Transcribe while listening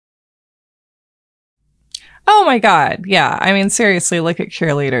Oh my God. Yeah. I mean, seriously, look at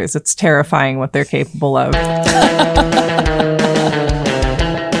cheerleaders. It's terrifying what they're capable of.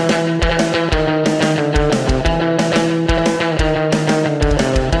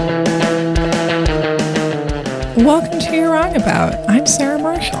 Welcome to You're Wrong About. I'm Sarah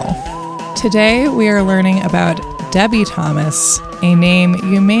Marshall. Today we are learning about Debi Thomas, a name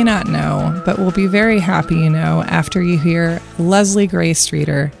you may not know, but will be very happy you know after you hear Leslie Gray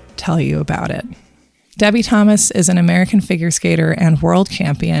Streeter tell you about it. Debi Thomas is an American figure skater and world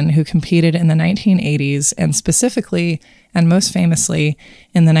champion who competed in the 1980s and specifically, and most famously,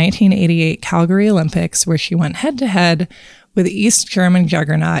 in the 1988 Calgary Olympics, where she went head-to-head with East German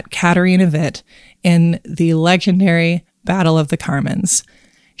juggernaut Katharina Witt in the legendary Battle of the Carmens.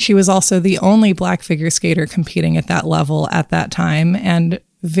 She was also the only Black figure skater competing at that level at that time, and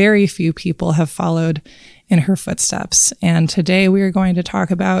very few people have followed in her footsteps. And today we are going to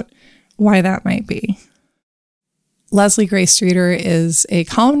talk about why that might be. Leslie Gray Streeter is a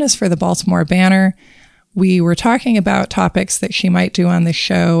columnist for the Baltimore Banner. We were talking about topics that she might do on the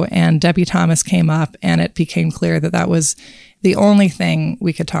show, and Debi Thomas came up, and it became clear that that was the only thing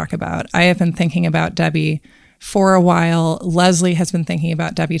we could talk about. I have been thinking about Debi for a while. Leslie has been thinking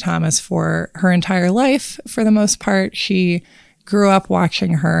about Debi Thomas for her entire life, for the most part. She grew up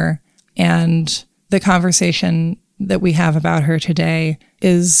watching her, and the conversation that we have about her today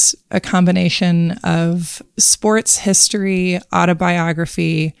is a combination of sports history,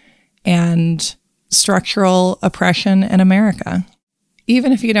 autobiography, and structural oppression in America.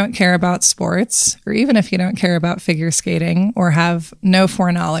 Even if you don't care about sports, or even if you don't care about figure skating or have no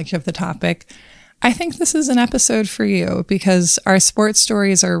foreknowledge of the topic, I think this is an episode for you because our sports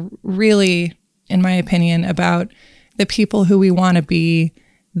stories are really, in my opinion, about the people who we want to be,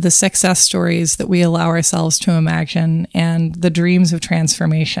 the success stories that we allow ourselves to imagine, and the dreams of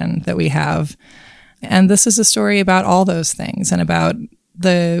transformation that we have. And this is a story about all those things and about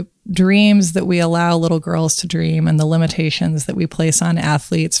the dreams that we allow little girls to dream and the limitations that we place on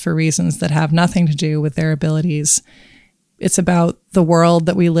athletes for reasons that have nothing to do with their abilities. It's about the world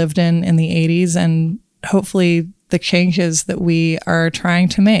that we lived in the 80s and hopefully the changes that we are trying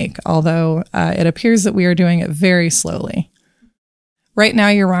to make, although it appears that we are doing it very slowly. Right now,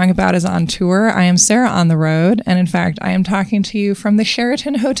 You're Wrong About is on tour. I am Sarah on the road, and in fact, I am talking to you from the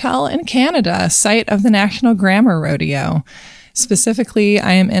Sheraton Hotel in Canada, site of the National Grammar Rodeo. Specifically,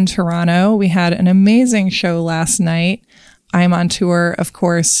 I am in Toronto. We had an amazing show last night. I'm on tour, of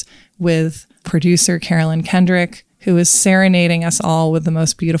course, with producer Carolyn Kendrick, who is serenading us all with the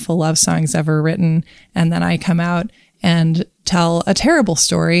most beautiful love songs ever written. And then I come out and tell a terrible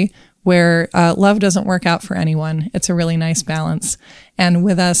story where love doesn't work out for anyone. It's a really nice balance. And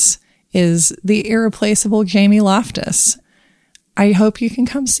with us is the irreplaceable Jamie Loftus. I hope you can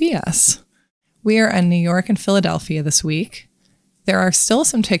come see us. We are in New York and Philadelphia this week. There are still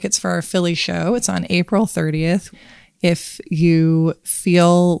some tickets for our Philly show. It's on April 30th. If you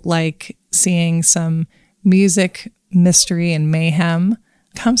feel like seeing some music, mystery, and mayhem,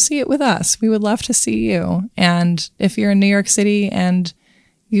 come see it with us. We would love to see you. And if you're in New York City and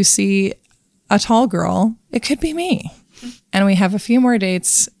you see a tall girl, it could be me. And we have a few more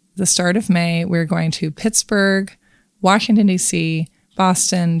dates. The start of May, we're going to Pittsburgh, Washington, D.C.,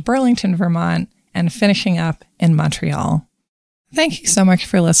 Boston, Burlington, Vermont, and finishing up in Montreal. Thank you so much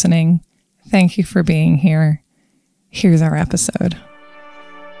for listening. Thank you for being here. Here's our episode.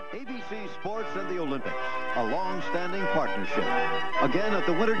 ABC Sports and the Olympics, a long-standing partnership. Again at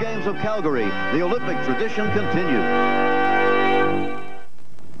the Winter Games of Calgary, the Olympic tradition continues.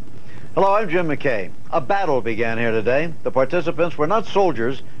 Hello, I'm Jim McKay. A battle began here today. The participants were not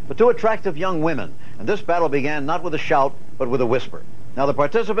soldiers, but two attractive young women. And this battle began not with a shout, but with a whisper. Now, the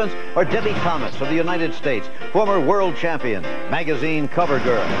participants are Debi Thomas of the United States, former world champion, magazine cover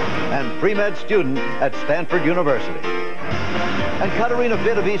girl, and pre-med student at Stanford University. And Katharina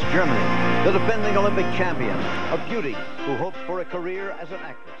Witt of East Germany, the defending Olympic champion, a beauty who hopes for a career as an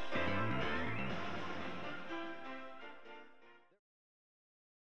actress.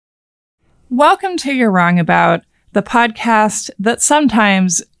 Welcome to You're Wrong About, the podcast that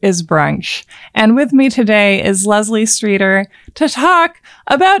sometimes is brunch. And with me today is Leslie Streeter to talk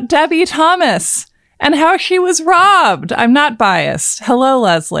about Debi Thomas and how she was robbed. I'm not biased. Hello,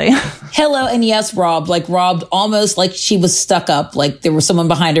 Leslie. Hello, and yes, robbed almost like she was stuck up, like there was someone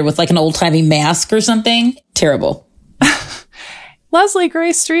behind her with like an old-timey mask or something. Terrible. Leslie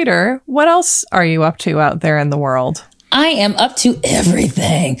Gray Streeter, what else are you up to out there in the world? I am up to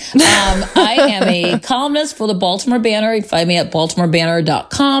everything. I am a columnist for the Baltimore Banner. You can find me at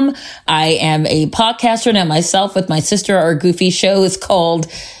baltimorebanner.com. I am a podcaster now myself with my sister. Our goofy show is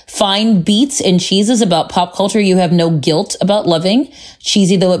called fine beats and cheeses about pop culture you have no guilt about loving,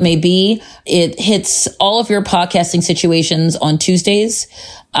 cheesy though it may be. It hits all of your podcasting situations on Tuesdays.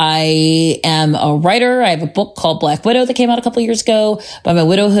 I am a writer. I have a book called Black Widow that came out a couple years ago by my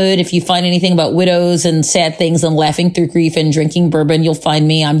widowhood. If you find anything about widows and sad things and laughing through grief and drinking bourbon, you'll find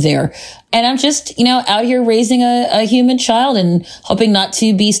me. I'm there. And I'm just, out here raising a human child and hoping not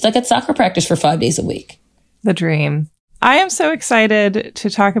to be stuck at soccer practice for 5 days a week. The dream. I am so excited to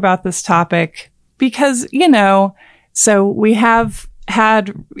talk about this topic because, so we have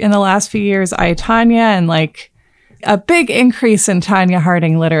had in the last few years, Tanya, and a big increase in Tanya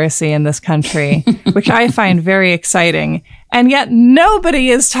Harding literacy in this country, which I find very exciting. And yet nobody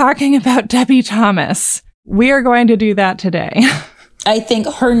is talking about Debi Thomas. We are going to do that today. I think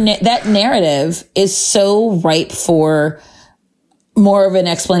that narrative is so ripe for more of an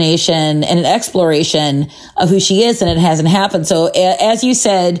explanation and an exploration of who she is, and it hasn't happened. So as you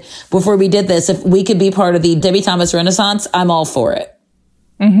said before we did this, if we could be part of the Debi Thomas Renaissance, I'm all for it.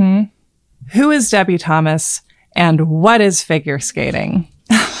 Mm-hmm. Who is Debi Thomas? And what is figure skating?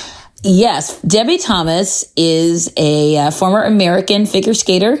 Yes, Debi Thomas is a former American figure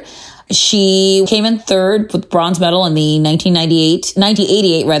skater. She came in third with bronze medal in the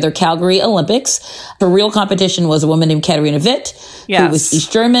 1988 Calgary Olympics. Her real competition was a woman named Katharina Witt, who was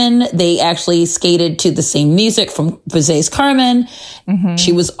East German. They actually skated to the same music from Bizet's Carmen. Mm-hmm.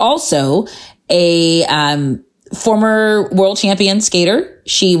 She was also a former world champion skater.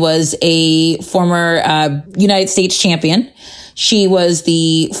 She was a former United States champion. She was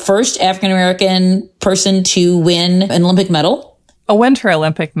the first African-American person to win an Olympic medal. A Winter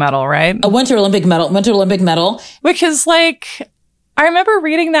Olympic medal, right? A Winter Olympic medal. Which is I remember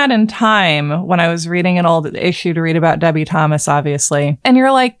reading that in Time when I was reading an old issue to read about Debi Thomas, obviously. And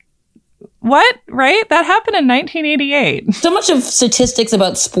you're like, what? Right? That happened in 1988. So much of statistics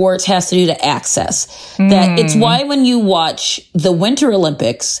about sports has to do to access. That it's why when you watch the Winter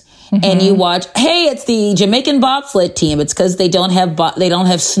Olympics and you watch, hey, it's the Jamaican bobsled team, it's because they don't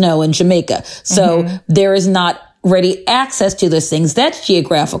have snow in Jamaica. So there is not ready access to those things. That's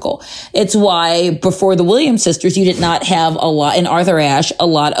geographical. It's why before the Williams sisters, you did not have in Arthur Ashe, a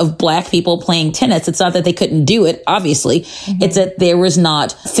lot of black people playing tennis. It's not that they couldn't do it, obviously. It's that there was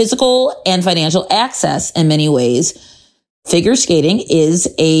not physical and financial access in many ways. Figure skating is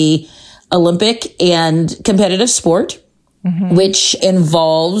a Olympic and competitive sport, which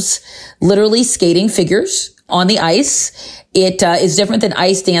involves literally skating figures on the ice. It is different than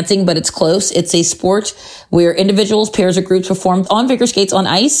ice dancing, but it's close. It's a sport where individuals, pairs, or groups perform on figure skates on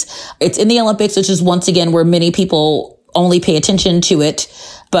ice. It's in the Olympics, which is once again where many people only pay attention to it.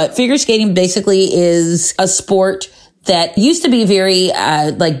 But figure skating basically is a sport that used to be very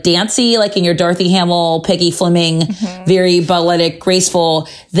dancey, like in your Dorothy Hamill, Peggy Fleming, very balletic, graceful.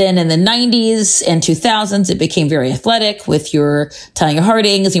 Then in the 90s and 2000s, it became very athletic with your Tanya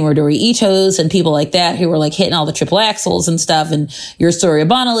Hardings and your Dori Itos and people like that who were hitting all the triple axels and stuff, and your Soria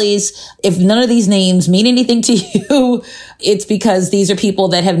Bonali's. If none of these names mean anything to you, it's because these are people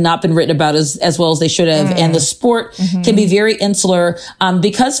that have not been written about as well as they should have. And the sport can be very insular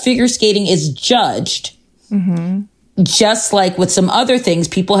because figure skating is judged. Just like with some other things,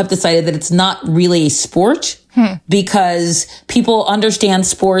 people have decided that it's not really a sport because people understand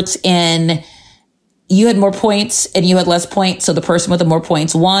sports in you had more points and you had less points, so the person with the more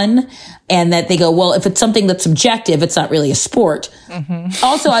points won. And that they go, well, if it's something that's subjective, it's not really a sport.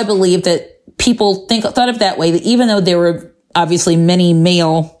 Also, I believe that people thought of that way, that even though there were obviously many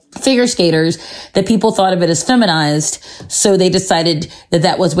male figure skaters, that people thought of it as feminized. So they decided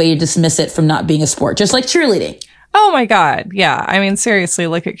that was a way to dismiss it from not being a sport, just like cheerleading. Oh my God. Yeah. I mean, seriously,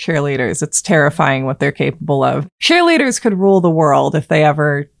 look at cheerleaders. It's terrifying what they're capable of. Cheerleaders could rule the world if they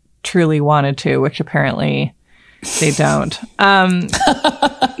ever truly wanted to, which apparently they don't. Yeah.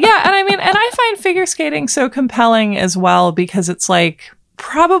 And I find figure skating so compelling as well because it's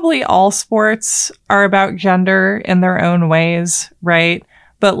probably all sports are about gender in their own ways, right?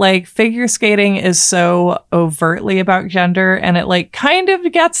 But figure skating is so overtly about gender, and it kind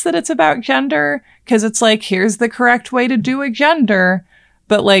of gets that it's about gender because it's here's the correct way to do a gender.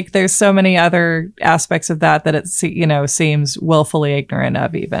 But there's so many other aspects of that it, seems willfully ignorant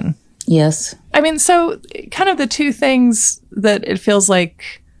of even. Yes. I mean, so kind of the two things that it feels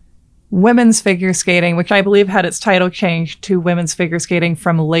like women's figure skating, which I believe had its title changed to women's figure skating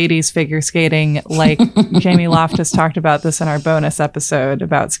from ladies figure skating, Jamie Loftus talked about this in our bonus episode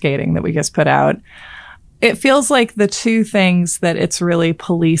about skating that we just put out. It feels like the two things that it's really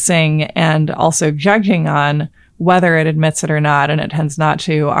policing and also judging on, whether it admits it or not, and it tends not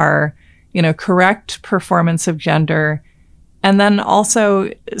to, are, correct performance of gender And then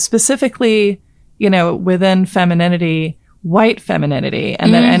also specifically, within femininity, white femininity,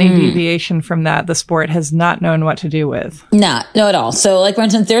 and that any deviation from that, the sport has not known what to do with. No at all. So like, for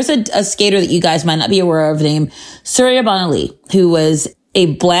instance, there's a skater that you guys might not be aware of named Surya Bonali, who was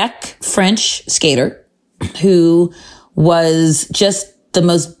a black French skater who was just the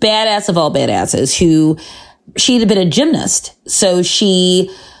most badass of all badasses, she had been a gymnast. So she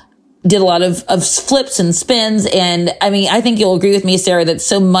did a lot of flips and spins. And I mean, I think you'll agree with me, Sarah, that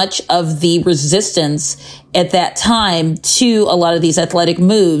so much of the resistance at that time to a lot of these athletic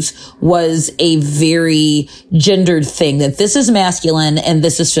moves was a very gendered thing, that this is masculine and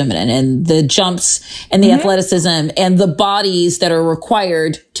this is feminine, and the jumps and the athleticism and the bodies that are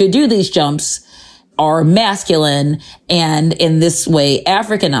required to do these jumps are masculine and in this way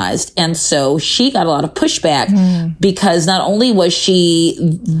Africanized. And so she got a lot of pushback because not only was she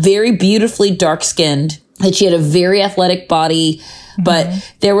very beautifully dark skinned, that she had a very athletic body,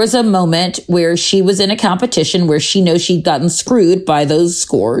 but there was a moment where she was in a competition where she knows she'd gotten screwed by those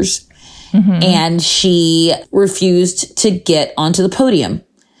scores and she refused to get onto the podium.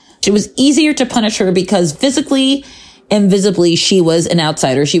 It was easier to punish her because physically and visibly she was an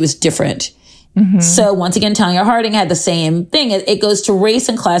outsider. She was different. So once again, Tanya Harding had the same thing. It goes to race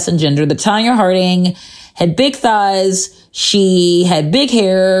and class and gender. The Tanya Harding had big thighs. She had big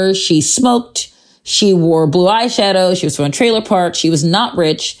hair. She smoked. She wore blue eyeshadow. She was from a trailer park. She was not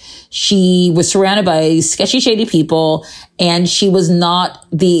rich. She was surrounded by sketchy, shady people. And she was not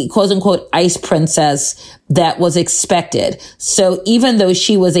the quote unquote ice princess that was expected. So even though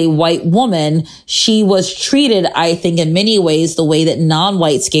she was a white woman, she was treated, I think, in many ways, the way that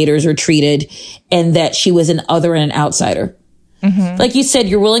non-white skaters are treated, and that she was an other and an outsider. Like you said,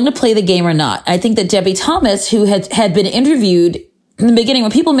 you're willing to play the game or not. I think that Debi Thomas, who had been interviewed in the beginning,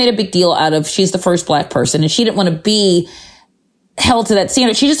 when people made a big deal out of she's the first black person and she didn't want to be held to that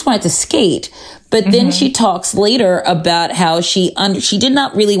standard, she just wanted to skate. But then she talks later about how she did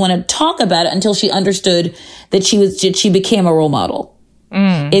not really want to talk about it until she understood that she became a role model.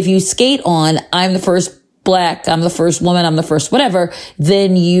 If you skate on, I'm the first black, I'm the first woman, I'm the first whatever,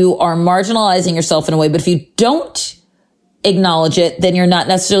 then you are marginalizing yourself in a way. But if you don't acknowledge it, then you're not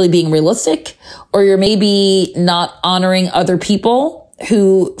necessarily being realistic, or you're maybe not honoring other people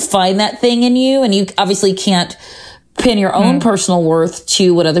who find that thing in you. And you obviously can't pin your own personal worth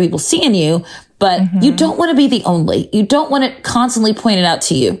to what other people see in you, but you don't want to be the only. You don't want it constantly pointed out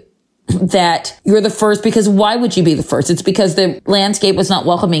to you that you're the first, because why would you be the first? It's because the landscape was not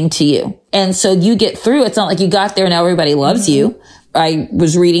welcoming to you. And so you get through. It's not like you got there and now everybody loves you. I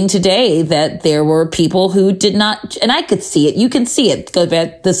was reading today that there were people who did not, and I could see it. You can see it. Go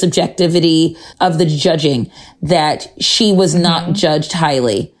back the subjectivity of the judging, that she was not judged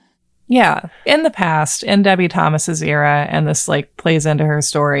highly. Yeah. In the past, in Debi Thomas's era, and this plays into her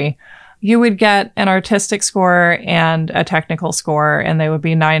story, you would get an artistic score and a technical score, and they would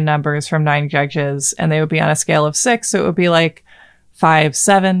be 9 numbers from 9 judges, and they would be on a scale of 6. So it would be 5-7,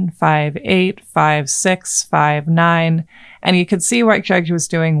 5-8, 5-6, 5-9. And you could see what judge was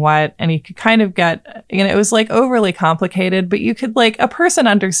doing what, and you could kind of get, it was overly complicated, but you could a person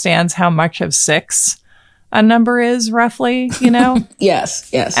understands how much of 6 a number is roughly,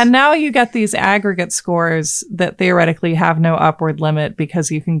 Yes. And now you get these aggregate scores that theoretically have no upward limit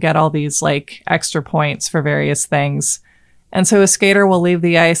because you can get all these extra points for various things. And so a skater will leave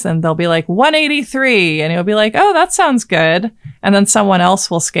the ice and they'll be 183, and you'll be oh, that sounds good. And then someone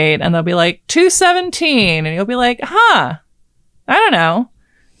else will skate and they'll be 217, and you'll be I don't know.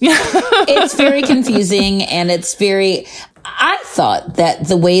 It's very confusing, and I thought that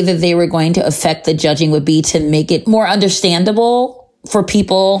the way that they were going to affect the judging would be to make it more understandable for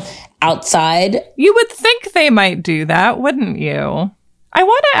people outside. You would think they might do that, wouldn't you? I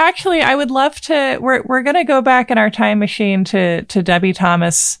would love to, we're going to go back in our time machine to Debi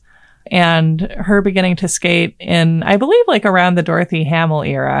Thomas and her beginning to skate in, I believe, around the Dorothy Hamill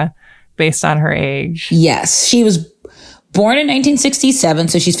era, based on her age. Yes, she was born in 1967,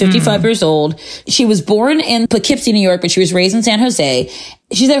 so she's 55 years old. She was born in Poughkeepsie, New York, but she was raised in San Jose.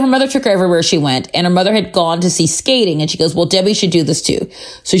 She said her mother took her everywhere she went, and her mother had gone to see skating, and she goes, well, Debi should do this too.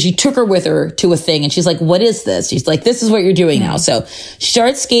 So she took her with her to a thing, and she's like, what is this? She's like, this is what you're doing now. So she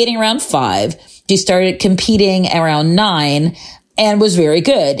started skating around 5. She started competing around 9 and was very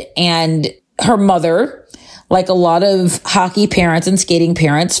good. And her mother, like a lot of hockey parents and skating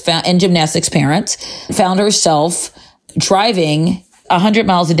parents and gymnastics parents, found herself driving 100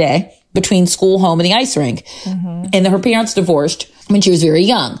 miles a day between school, home, and the ice rink. And her parents divorced when she was very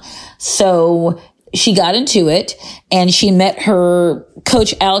young. So she got into it, and she met her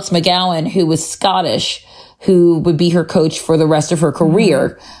coach, Alex McGowan, who was Scottish, who would be her coach for the rest of her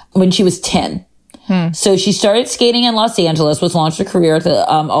career when she was 10. So she started skating in Los Angeles, was launched her career at the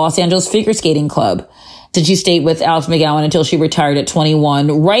Los Angeles Figure Skating Club. Then she stayed with Alex McGowan until she retired at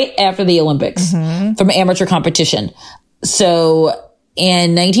 21, right after the Olympics from amateur competition. So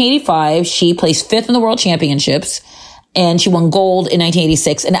in 1985, she placed 5th in the World Championships, and she won gold in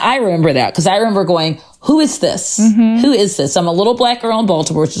 1986. And I remember that because I remember going, who is this? Who is this? I'm a little black girl in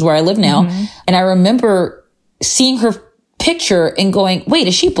Baltimore, which is where I live now. And I remember seeing her picture and going, wait,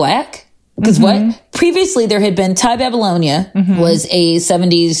 is she black? Because what? Previously, there had been Ty Babylonia, was a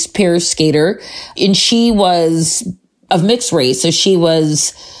 70s pair skater, and she was of mixed race. So she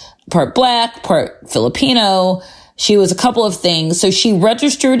was part black, part Filipino. She was a couple of things. So she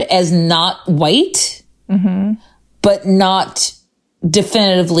registered as not white, but not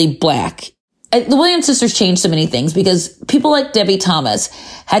definitively black. The Williams sisters changed so many things because people like Debi Thomas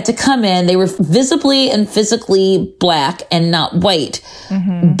had to come in. They were visibly and physically black and not white,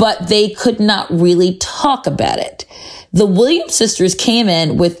 but they could not really talk about it. The Williams sisters came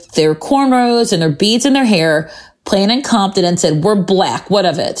in with their cornrows and their beads in their hair, playing in Compton, and said, we're black. What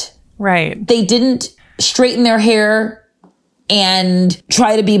of it? Right. They didn't straighten their hair and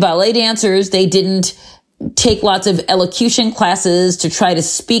try to be ballet dancers. They didn't take lots of elocution classes to try to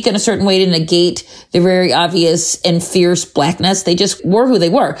speak in a certain way to negate their very obvious and fierce blackness. They just were who they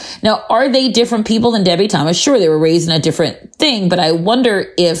were. Now, are they different people than Debi Thomas? Sure, they were raised in a different thing, but I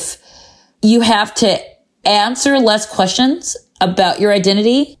wonder if you have to answer less questions about your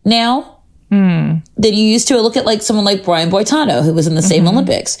identity now than you used to. I look at like someone like Brian Boitano, who was in the same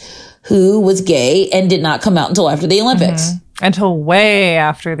Olympics, who was gay and did not come out until after the Olympics. Until way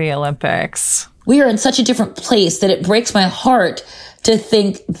after the Olympics. We are in such a different place that it breaks my heart to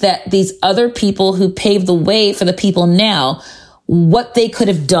think that these other people who paved the way for the people now, what they could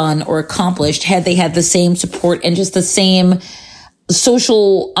have done or accomplished had they had the same support and just the same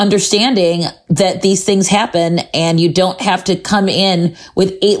social understanding that these things happen and you don't have to come in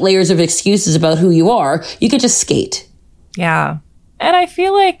with 8 layers of excuses about who you are. You could just skate. Yeah. And I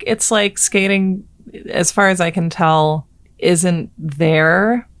feel like it's like skating, as far as I can tell, isn't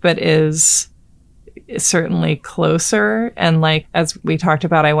there, but is certainly closer. And like, as we talked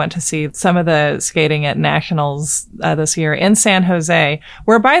about, I went to see some of the skating at Nationals this year in San Jose,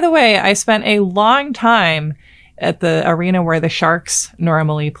 where, by the way, I spent a long time at the arena where the Sharks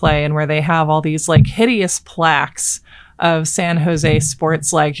normally play and where they have all these like hideous plaques of San Jose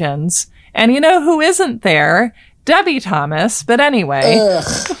sports legends. And you know who isn't there? Debi Thomas. But anyway,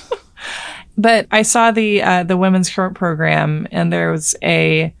 but I saw the women's short program, and there was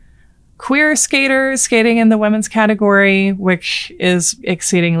a queer skater skating in the women's category, which is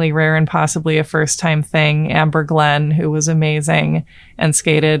exceedingly rare and possibly a first-time thing. Amber Glenn, who was amazing and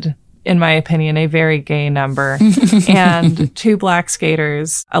skated, in my opinion, a very gay number. And 2 black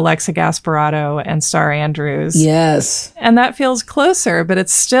skaters, Alexa Gasparotto and Star Andrews. Yes. And that feels closer, but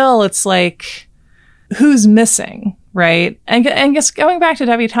it's like, who's missing? Right. And just going back to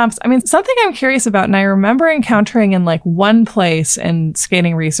Debi Thomas, I mean, something I'm curious about, and I remember encountering in like one place in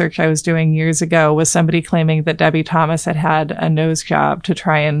skating research I was doing years ago, was somebody claiming that Debi Thomas had a nose job to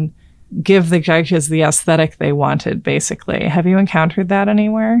try and give the judges the aesthetic they wanted, basically. Have you encountered that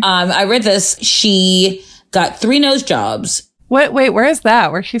anywhere? I read this. She got 3 nose jobs. Wait, where is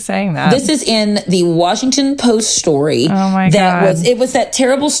that? Where's she saying that? This is in the Washington Post story. Oh my God. It was that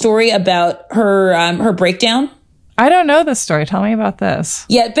terrible story about her breakdown. I don't know this story. Tell me about this.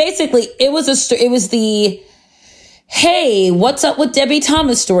 Yeah, basically, it was the, hey, what's up with Debi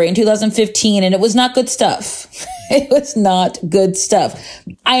Thomas story in 2015, and it was not good stuff. It was not good stuff.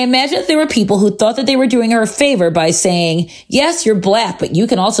 I imagine that there were people who thought that they were doing her a favor by saying, yes, you're black, but you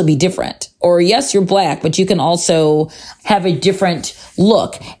can also be different. Or yes, you're black, but you can also have a different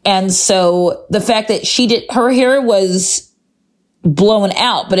look. And so the fact that her hair was blown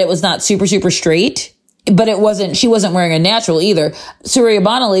out, but it was not super, super straight. But she wasn't wearing a natural either. Surya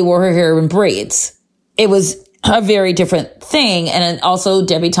Bonali wore her hair in braids. It was a very different thing. And also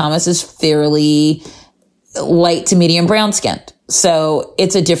Debi Thomas is fairly light to medium brown skinned. So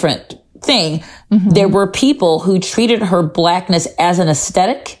it's a different thing. There were people who treated her blackness as an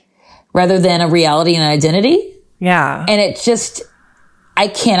aesthetic rather than a reality and identity. Yeah. And it just, I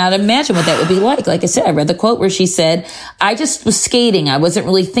cannot imagine what that would be like. Like I said, I read the quote where she said, I just was skating. I wasn't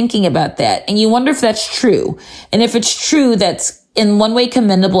really thinking about that. And you wonder if that's true. And if it's true, that's in one way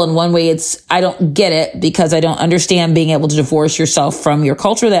commendable. In one way, I don't get it because I don't understand being able to divorce yourself from your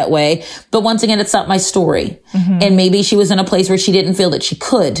culture that way. But once again, it's not my story. And maybe she was in a place where she didn't feel that she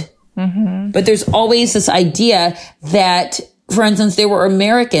could. But there's always this idea that, for instance, there were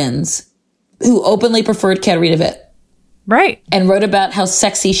Americans who openly preferred Katerina Witt. Right. And wrote about how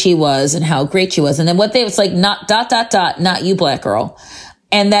sexy she was and how great she was. And then what they was like, not ... not you, black girl.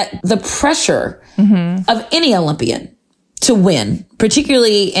 And that the pressure of any Olympian to win,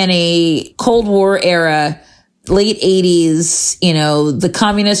 particularly in a Cold War era, late 80s, you know, the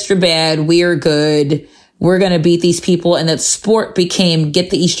communists are bad, we are good, we're going to beat these people. And that sport became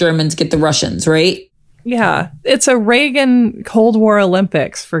get the East Germans, get the Russians, right? Yeah. It's a Reagan Cold War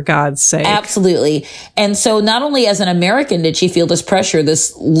Olympics, for God's sake. Absolutely. And so not only as an American did she feel this pressure,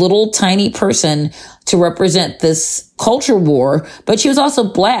 this little tiny person to represent this culture war, but she was also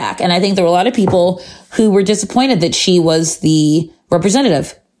black. And I think there were a lot of people who were disappointed that she was the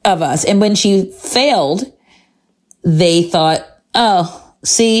representative of us. And when she failed, they thought, oh,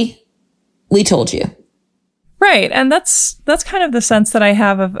 see, we told you. Right. And that's kind of the sense that I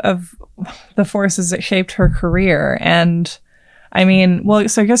have of the forces that shaped her career. And I mean, well,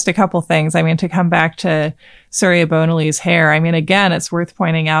 so just a couple things. I mean, to come back to Surya Bonali's hair, I mean, again, it's worth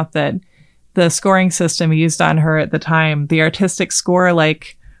pointing out that the scoring system used on her at the time, the artistic score,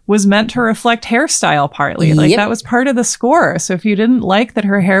 like, was meant to reflect hairstyle partly. Like, that was part of the score. So if you didn't like that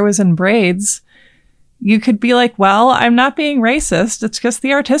her hair was in braids, you could be like, well, I'm not being racist. It's just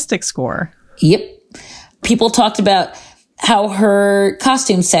the artistic score. Yep. People talked about how her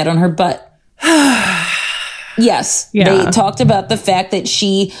costume sat on her butt. Yes. Yeah. They talked about the fact that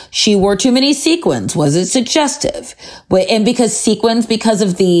she wore too many sequins. Was it suggestive? And because sequins, because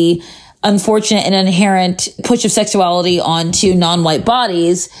of the unfortunate and inherent push of sexuality onto non-white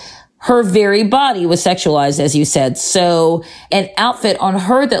bodies, her very body was sexualized, as you said. So an outfit on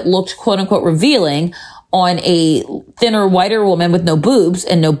her that looked quote unquote revealing on a thinner, whiter woman with no boobs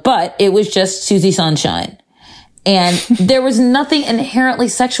and no butt, it was just Susie Sunshine. And there was nothing inherently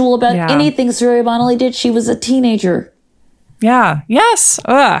sexual about anything Surya Bonali did. She was a teenager. Yeah. Yes.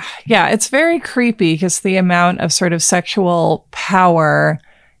 Ugh. Yeah. It's very creepy because the amount of sort of sexual power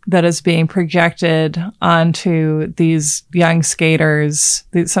that is being projected onto these young skaters,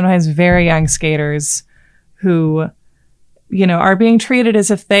 these sometimes very young skaters who, you know, are being treated as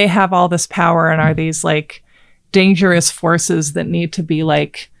if they have all this power and are these like dangerous forces that need to be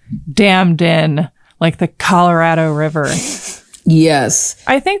like dammed in like the Colorado River. Yes.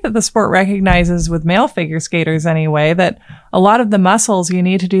 I think that the sport recognizes with male figure skaters anyway, that a lot of the muscles you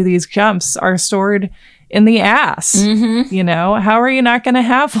need to do these jumps are stored in the ass. Mm-hmm. You know, how are you not going to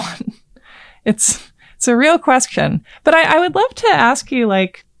have one? It's a real question. But I would love to ask you,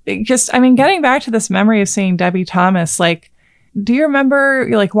 like, just, I mean, getting back to this memory of seeing Debi Thomas, like, do you remember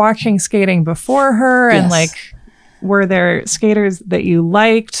like watching skating before her? Yes. And like, were there skaters that you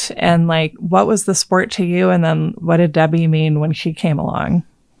liked? And like, what was the sport to you? And then what did Debi mean when she came along?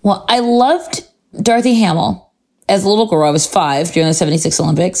 Well, I loved Dorothy Hamill as a little girl. I was 5 during the 76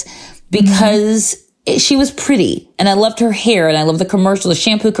 Olympics because she was pretty and I loved her hair and I loved the commercials, the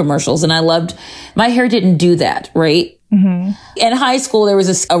shampoo commercials. And I loved, my hair didn't do that, right? Mm-hmm. In high school, there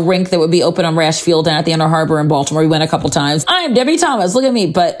was a rink that would be open on Rash Field down at the Inner Harbor in Baltimore. We went a couple times. I am Debi Thomas. Look at me.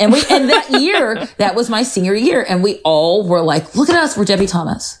 And that year, that was my senior year. And we all were like, look at us. We're Debi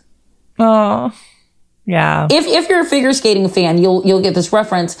Thomas. Oh, yeah. If you're a figure skating fan, you'll get this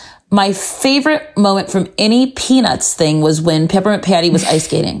reference. My favorite moment from any Peanuts thing was when Peppermint Patty was ice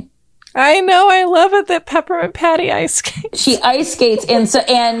skating. I know. I love it that Peppermint Patty ice skates. She ice skates.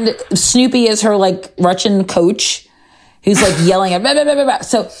 And Snoopy is her like Russian coach, who's like yelling at blah, blah, blah, blah, blah.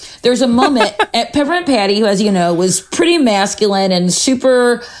 So there's a moment at Peppermint Patty, who, as you know, was pretty masculine and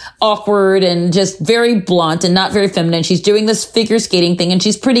super awkward and just very blunt and not very feminine. She's doing this figure skating thing and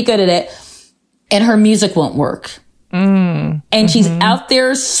she's pretty good at it. And her music won't work. And she's out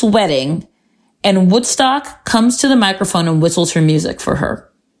there sweating and Woodstock comes to the microphone and whistles her music for her.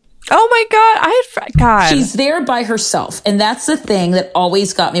 Oh my God. She's there by herself. And that's the thing that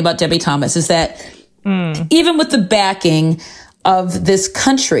always got me about Debi Thomas is that even with the backing of this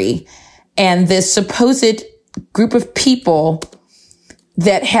country and this supposed group of people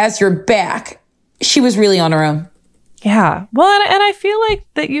that has your back, she was really on her own. Yeah. Well, and I feel like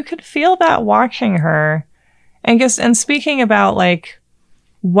that you could feel that watching her. And speaking about like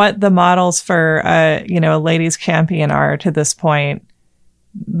what the models for a ladies champion are to this point,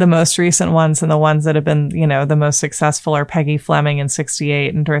 the most recent ones and the ones that have been, the most successful are Peggy Fleming in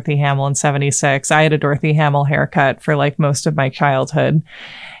 68 and Dorothy Hamill in 76. I had a Dorothy Hamill haircut for like most of my childhood.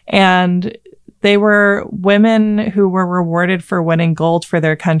 And they were women who were rewarded for winning gold for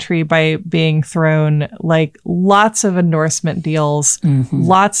their country by being thrown like lots of endorsement deals,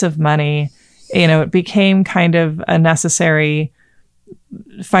 lots of money. It became kind of a necessary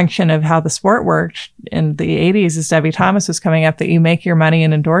function of how the sport worked in the 80s as Debi Thomas was coming up, that you make your money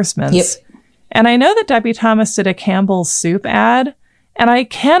in endorsements. And I know that Debbie Thomas did a Campbell's soup ad, and I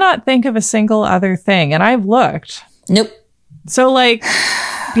cannot think of a single other thing. And I've looked. Nope. So, like,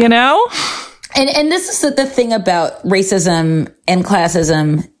 you know? And this is the thing about racism and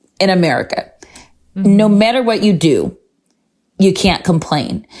classism in America. Mm-hmm. No matter what you do, you can't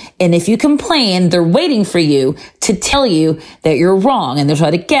complain. And if you complain, they're waiting for you to tell you that you're wrong, and they're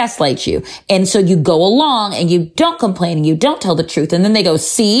trying to gaslight you. And so you go along and you don't complain and you don't tell the truth. And then they go,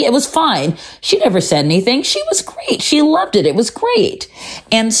 see, it was fine. She never said anything. She was great. She loved it. It was great.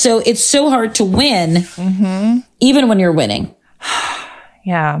 And so it's so hard to win, even when you're winning.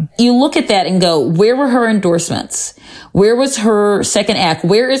 Yeah. You look at that and go, where were her endorsements? Where was her second act?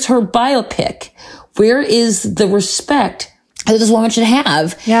 Where is her biopic? Where is the respect that this woman should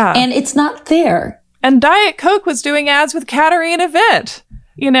have? Yeah. And it's not there. And Diet Coke was doing ads with Katharina Witt,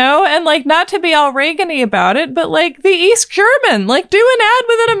 you know? And, like, not to be all Reagan-y about it, but, like, the East German, like, do an ad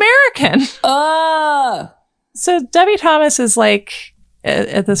with an American. So Debbie Thomas is, like,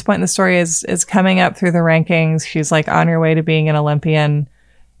 at this point in the story is coming up through the rankings. She's, like, on her way to being an Olympian.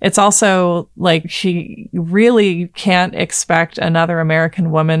 It's also like she really can't expect another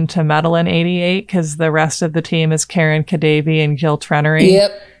American woman to medal in 88 because the rest of the team is Karen Kadevi and Jill Trenery.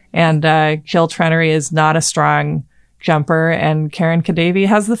 Yep. And Jill Trenery is not a strong jumper, and Karen Kadevi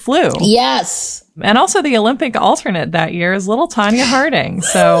has the flu. Yes. And also the Olympic alternate that year is little Tanya Harding.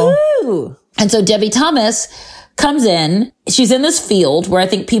 So, and so Debbie Thomas comes in. She's in this field where I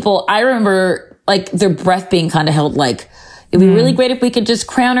think I remember like their breath being kind of held, like, it'd be really great if we could just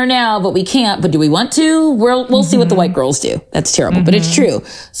crown her now, but we can't. But do we want to? We'll see what the white girls do. That's terrible, but it's true.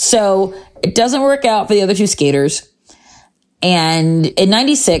 So it doesn't work out for the other two skaters. And in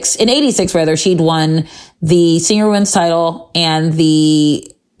 86, she'd won the senior women's title and the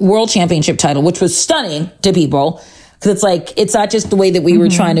world championship title, which was stunning to people. Cause it's like, it's not just the way that we were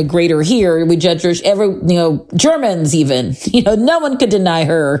trying to grade her here. We judge her, Germans even, no one could deny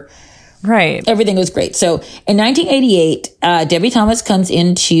her. Right. Everything was great. So in 1988, Debbie Thomas comes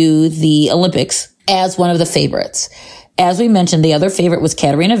into the Olympics as one of the favorites. As we mentioned, the other favorite was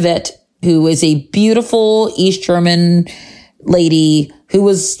Katharina Witt, who was a beautiful East German lady who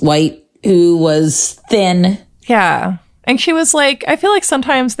was white, who was thin. Yeah. And she was like, I feel like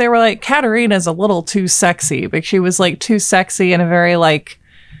sometimes they were like, Katarina's a little too sexy, but she was like too sexy in a very like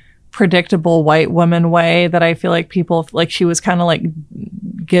predictable white woman way that I feel like people, like she was kind of like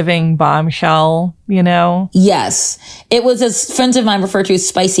giving bombshell, Yes. It was, as friends of mine refer to, as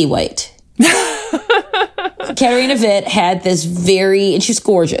spicy white. Katharina Witt had this and she's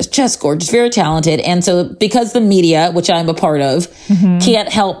gorgeous, just gorgeous, very talented. And so because the media, which I'm a part of, can't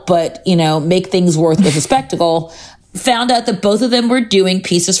help but, make things worth with a spectacle, found out that both of them were doing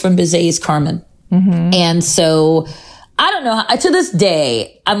pieces from Bizet's Carmen. And so I don't know. To this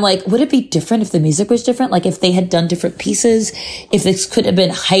day, I'm like, would it be different if the music was different? Like if they had done different pieces, if this could have been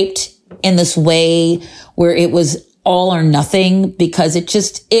hyped in this way where it was all or nothing, because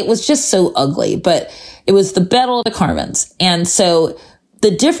it was just so ugly. But it was the Battle of the Carmens. And so the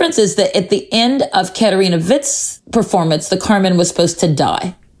difference is that at the end of Katharina Witt's performance, the Carmen was supposed to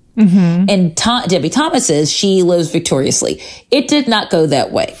die. And Debbie Thomas's, she lives victoriously. It did not go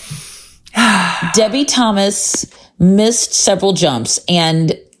that way. Debbie Thomas missed several jumps,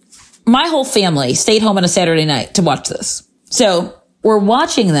 and my whole family stayed home on a Saturday night to watch this. So we're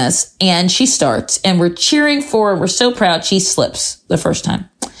watching this, and she starts, and we're cheering for her. We're so proud. She slips the first time.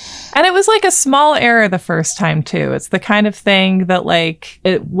 And it was like a small error the first time, too. It's the kind of thing that, like,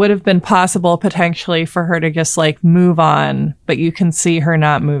 it would have been possible potentially for her to just, like, move on, but you can see her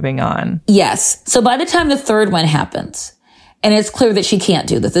not moving on. Yes. So by the time the third one happens, and it's clear that she can't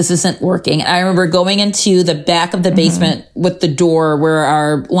do this isn't working. And I remember going into the back of the basement with the door where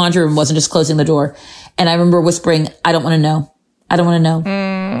our laundry room wasn't, just closing the door. And I remember whispering, I don't want to know. I don't want to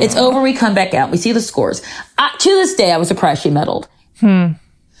know. It's over. We come back out. We see the scores. To this day, I was surprised she medaled.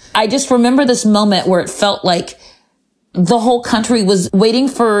 I just remember this moment where it felt like the whole country was waiting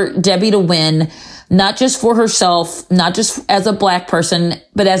for Debbie to win, not just for herself, not just as a Black person,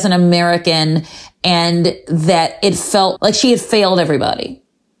 but as an American, and that it felt like she had failed everybody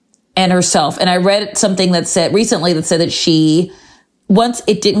and herself. And I read something recently that said that once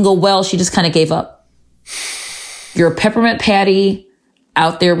it didn't go well, she just kind of gave up. You're a Peppermint Patty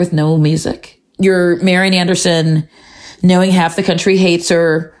out there with no music. You're Marian Anderson, knowing half the country hates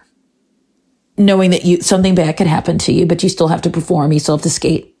her, knowing that something bad could happen to you, but you still have to perform. You still have to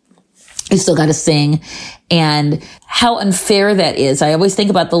skate. You still got to sing. And how unfair that is. I always think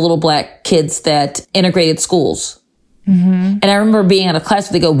about the little Black kids that integrated schools. And I remember being in a class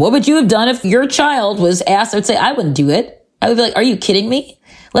where they go, what would you have done if your child was asked? I would say, I wouldn't do it. I would be like, are you kidding me?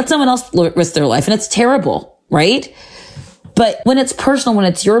 Let someone else risk their life. And it's terrible, right? But when it's personal, when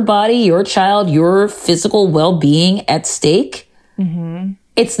it's your body, your child, your physical well-being at stake,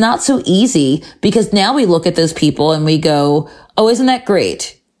 it's not so easy, because now we look at those people and we go, oh, isn't that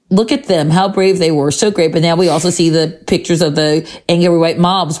great? Look at them, how brave they were, so great. But now we also see the pictures of the angry white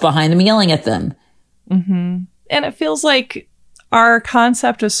mobs behind them yelling at them. And it feels like our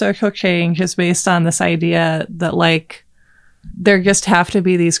concept of social change is based on this idea that, like, there just have to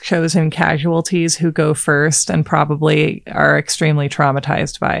be these chosen casualties who go first and probably are extremely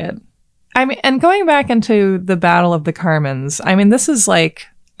traumatized by it. I mean, and going back into the Battle of the Carmens, I mean, this is like,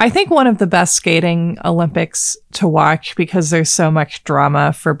 I think one of the best skating Olympics to watch, because there's so much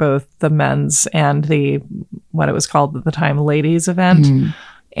drama for both the men's and the, what it was called at the time, ladies event.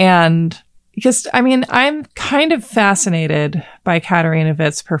 And just, I mean, I'm kind of fascinated by Katarina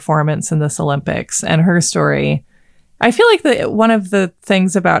Witt's performance in this Olympics and her story. I feel like one of the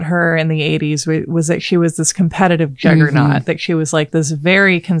things about her in the 80s was that she was this competitive juggernaut, that she was like this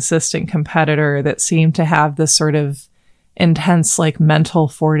very consistent competitor that seemed to have this sort of intense, like, mental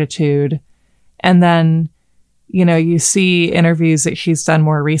fortitude. And then, you know, you see interviews that she's done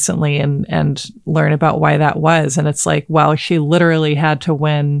more recently and learn about why that was. And it's like, well, she literally had to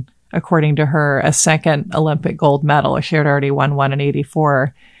win, according to her, a second Olympic gold medal. She had already won one in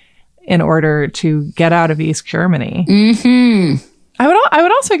 84. In order to get out of East Germany. I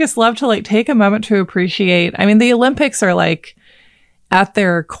would also just love to, like, take a moment to appreciate, I mean, the Olympics are, like, at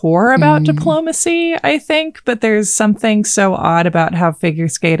their core about diplomacy, I think, but there's something so odd about how figure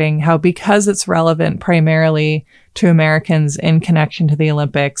skating, how, because it's relevant primarily to Americans in connection to the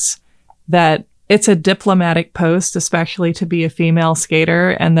Olympics, that it's a diplomatic post, especially to be a female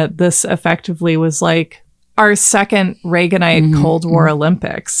skater, and that this effectively was like our second Reaganite Cold War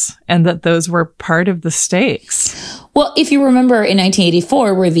Olympics, and that those were part of the stakes. Well, if you remember in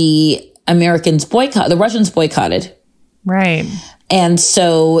 1984, where the Russians boycotted. Right. And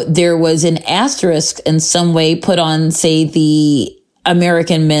so there was an asterisk in some way put on, say, the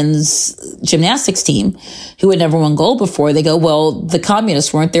American men's gymnastics team, who had never won gold before. They go, well, the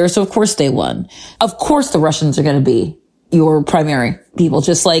communists weren't there, so of course they won. Of course the Russians are going to be your primary people,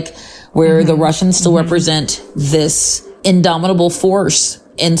 just like where the Russians still represent this indomitable force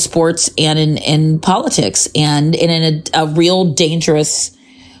in sports and in politics, and in a real dangerous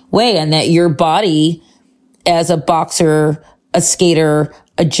way. And that your body as a boxer, a skater,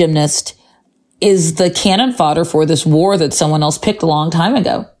 a gymnast is the cannon fodder for this war that someone else picked a long time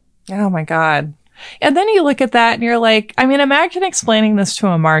ago. Oh my God. And then you look at that and you're like, I mean, imagine explaining this to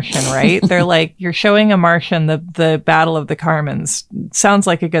a Martian, right? They're like, you're showing a Martian the Battle of the Carmens. Sounds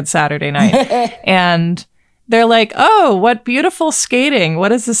like a good Saturday night. And they're like, oh, what beautiful skating.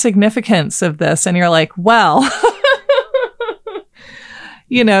 What is the significance of this? And you're like, well,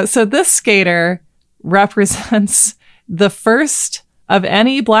 you know, so this skater represents the first of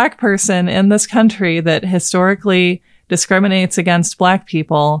any Black person in this country that historically discriminates against Black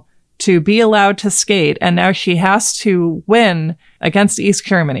people to be allowed to skate. And now she has to win against East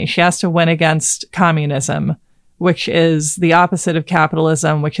Germany. She has to win against communism, which is the opposite of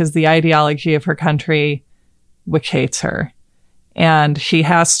capitalism, which is the ideology of her country, which hates her. And she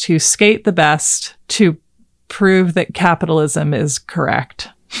has to skate the best to prove that capitalism is correct.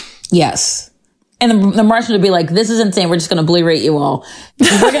 Yes. And the Martians would be like, this is insane. We're just going to obliterate you all.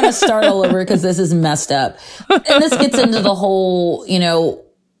 We're going to start all over because this is messed up. And this gets into the whole, you know,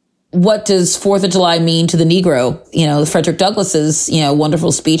 what does 4th of July mean to the Negro? You know, Frederick Douglass's, you know,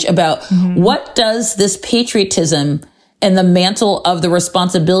 wonderful speech about what does this patriotism and the mantle of the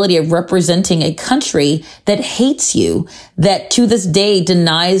responsibility of representing a country that hates you, that to this day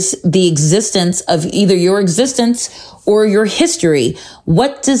denies the existence of either your existence or your history.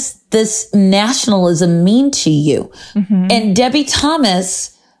 What does this nationalism mean to you? And Debi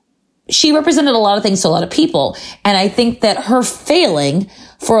Thomas, she represented a lot of things to a lot of people. And I think that her failing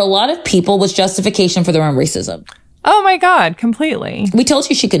for a lot of people was justification for their own racism. Oh my God, completely. We told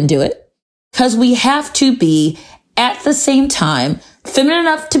you she couldn't do it, because we have to be at the same time feminine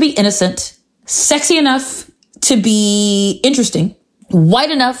enough to be innocent, sexy enough to be interesting, white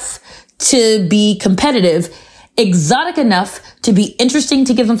enough to be competitive, exotic enough to be interesting,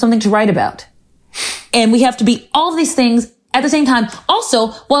 to give them something to write about. And we have to be all of these things at the same time, also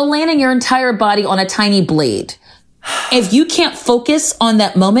while landing your entire body on a tiny blade. If you can't focus on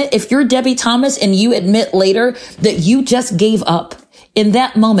that moment, if you're Debi Thomas and you admit later that you just gave up in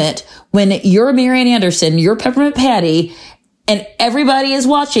that moment when you're Marian Anderson, you're Peppermint Patty, and everybody is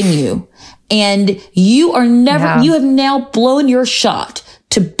watching you, and you are never, you have now blown your shot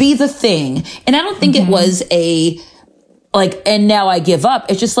to be the thing. And I don't think it was a like, and now I give up.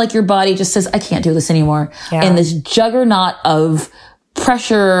 It's just like your body just says, I can't do this anymore. Yeah. And this juggernaut of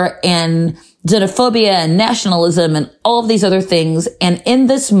pressure and xenophobia and nationalism and all of these other things. And in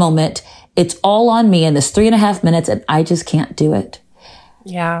this moment, it's all on me in this 3.5 minutes and I just can't do it.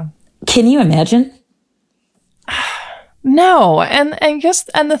 Yeah. Can you imagine? No. And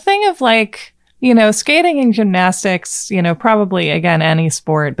the thing of like, you know, skating and gymnastics, you know, probably, again, any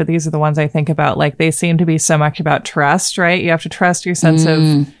sport, but these are the ones I think about. Like, they seem to be so much about trust, right? You have to trust your sense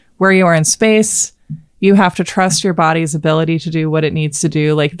of where you are in space. You have to trust your body's ability to do what it needs to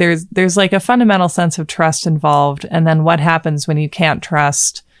do. Like, there's like a fundamental sense of trust involved. And then what happens when you can't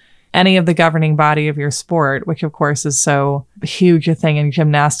trust any of the governing body of your sport, which, of course, is so huge a thing in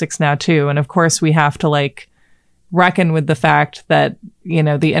gymnastics now, too. And, of course, we have to, like, reckon with the fact that, you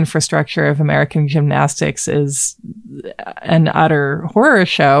know, the infrastructure of American gymnastics is an utter horror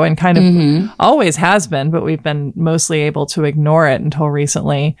show and kind of always has been, but we've been mostly able to ignore it until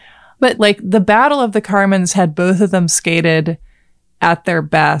recently. But like the Battle of the Carmens had both of them skated at their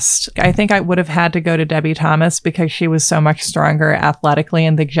best. I think I would have had to go to Debi Thomas because she was so much stronger athletically,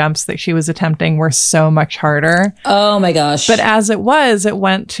 and the jumps that she was attempting were so much harder. Oh my gosh. But as it was, it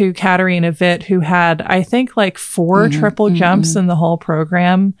went to Katarina Witt, who had, I think, like 4 triple jumps in the whole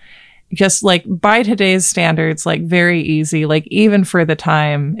program. Just like by today's standards, like very easy. Like even for the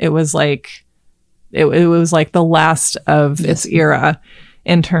time, it was like, it was like the last of its era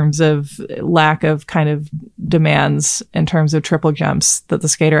in terms of lack of kind of demands in terms of triple jumps that the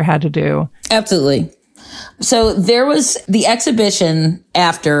skater had to do. Absolutely. So there was the exhibition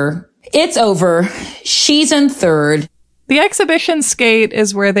after. It's over. She's in third. The exhibition skate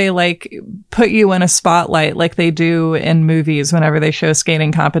is where they like put you in a spotlight like they do in movies whenever they show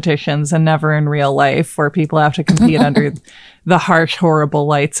skating competitions, and never in real life where people have to compete under the harsh, horrible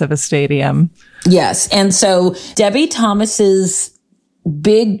lights of a stadium. Yes. And so Debi Thomas's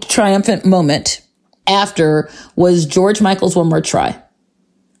big triumphant moment after was George Michael's One More Try.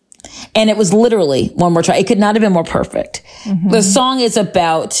 And it was literally one more try. It could not have been more perfect. The song is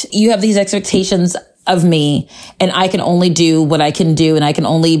about, you have these expectations of me and I can only do what I can do. And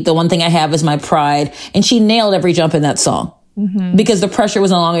the one thing I have is my pride. And she nailed every jump in that song because the pressure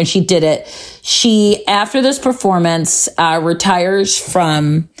was no longer, and she did it. She, after this performance, retires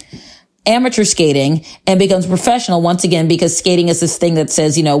from amateur skating and becomes professional once again, because skating is this thing that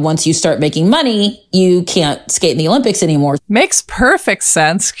says, you know, once you start making money, you can't skate in the Olympics anymore. Makes perfect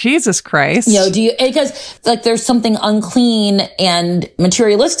sense. Jesus Christ. You know, because like there's something unclean and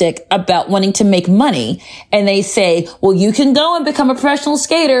materialistic about wanting to make money. And they say, well, you can go and become a professional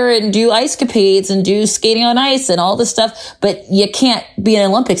skater and do ice capades and do skating on ice and all this stuff, but you can't be in the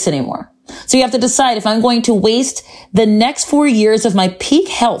Olympics anymore. So you have to decide, if I'm going to waste the next 4 years of my peak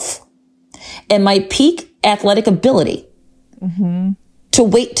health and my peak athletic ability to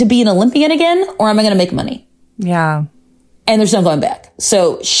wait to be an Olympian again, or am I going to make money? Yeah. And there's no going back.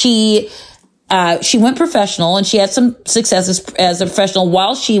 So she went professional, and she had some successes as a professional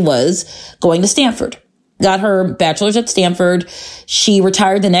while she was going to Stanford. Got her bachelor's at Stanford. She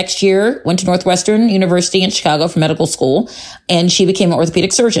retired the next year, went to Northwestern University in Chicago for medical school, and she became an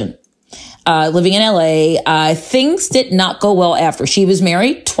orthopedic surgeon. Living in LA, things did not go well after. She was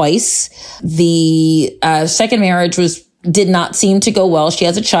married twice. The second marriage did not seem to go well. She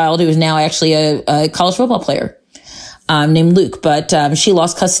has a child who is now actually a college football player named Luke, but she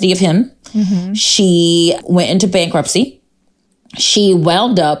lost custody of him. She went into bankruptcy. She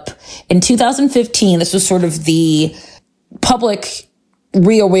wound up in 2015. This was sort of the public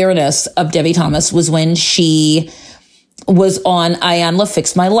reawareness of Debi Thomas, was when she was on Ayanla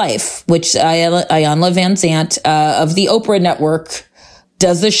Fix My Life, which Ayanla Van Zant of the Oprah Network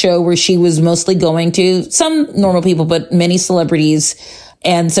does the show where she was mostly going to some normal people, but many celebrities.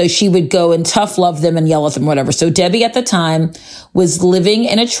 And so she would go and tough love them and yell at them, whatever. So Debi at the time was living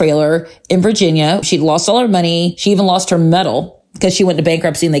in a trailer in Virginia. She'd lost all her money. She even lost her medal because she went to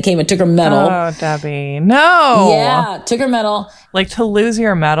bankruptcy and they came and took her medal. Oh, Debi. No. Yeah, took her medal. Like, to lose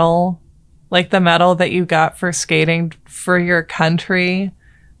your medal, like the medal that you got for skating for your country,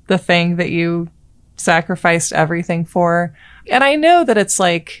 the thing that you sacrificed everything for. And I know that it's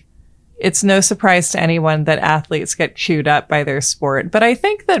like, it's no surprise to anyone that athletes get chewed up by their sport. But I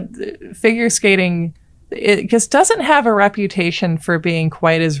think that figure skating, it just doesn't have a reputation for being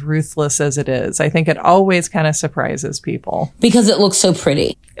quite as ruthless as it is. I think it always kind of surprises people. Because it looks so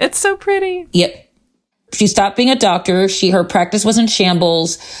pretty. It's so pretty. Yep. She stopped being a doctor. Her practice was in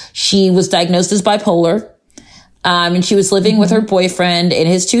shambles. She was diagnosed as bipolar. And she was living with her boyfriend and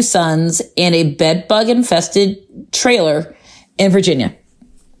his 2 sons in a bed bug infested trailer in Virginia.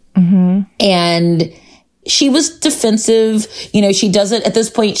 And she was defensive. You know, she doesn't, at this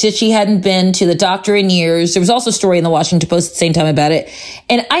point, she hadn't been to the doctor in years. There was also a story in the Washington Post at the same time about it.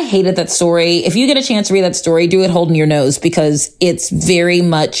 And I hated that story. If you get a chance to read that story, do it holding your nose, because it's very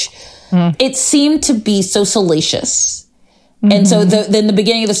much, it seemed to be so salacious. And so then the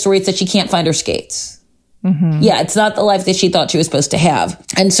beginning of the story, it said she can't find her skates. Yeah, it's not the life that she thought she was supposed to have.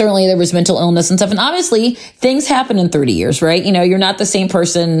 And certainly there was mental illness and stuff. And obviously things happen in 30 years, right? You know, you're not the same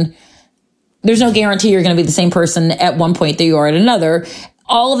person. There's no guarantee you're going to be the same person at one point that you are at another.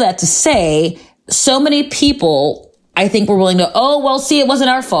 All of that to say, so many people, I think, were willing to, oh, well, see, it wasn't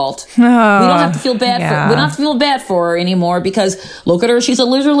our fault. We don't have to feel bad we don't have to feel bad for her anymore, because look at her. She's a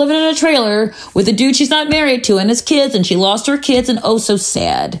loser living in a trailer with a dude she's not married to and his kids, and she lost her kids, and oh, so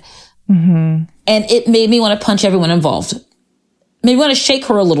sad. And it made me want to punch everyone involved. Made me want to shake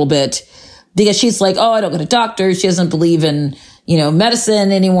her a little bit, because she's like, oh, I don't go to doctors. She doesn't believe in, you know,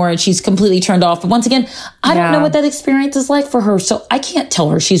 medicine anymore. And she's completely turned off. But once again, I don't know what that experience is like for her. So I can't tell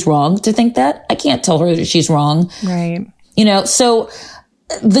her she's wrong to think that. I can't tell her that she's wrong. Right. You know, so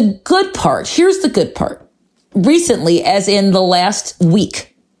the good part, here's the good part. Recently, as in the last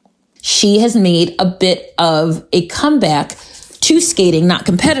week, she has made a bit of a comeback to skating, not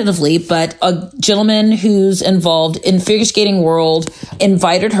competitively, but a gentleman who's involved in figure skating world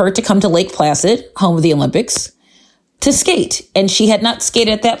invited her to come to Lake Placid, home of the Olympics, to skate. And she had not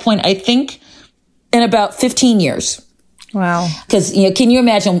skated at that point, I think, in about 15 years. Wow. Because, you know, can you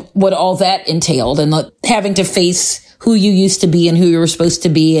imagine what all that entailed, and having to face who you used to be and who you were supposed to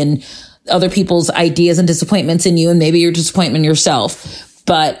be, and other people's ideas and disappointments in you, and maybe your disappointment yourself.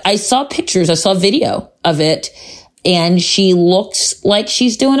 But I saw pictures, I saw video of it, and she looks like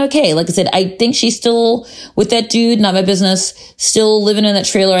she's doing okay. Like I said, I think she's still with that dude, not my business. Still living in that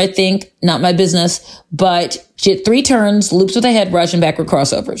trailer, I think, not my business. But she had 3 turns, loops with a head rush, and backward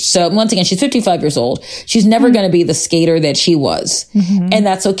crossovers. So once again, she's 55 years old. She's never going to be the skater that she was. And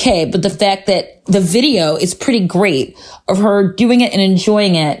that's okay. But the fact that the video is pretty great of her doing it and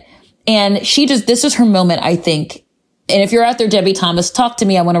enjoying it. And this is her moment, I think. And if you're out there, Debi Thomas, talk to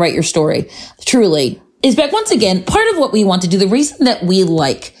me. I want to write your story. Truly. Is back once again, part of what we want to do, the reason that we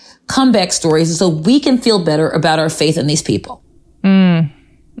like comeback stories is so we can feel better about our faith in these people.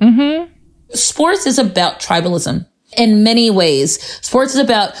 Sports is about tribalism in many ways. Sports is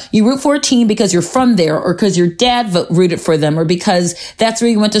about, you root for a team because you're from there, or because your dad rooted for them, or because that's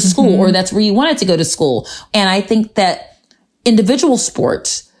where you went to school, or that's where you wanted to go to school. And I think that individual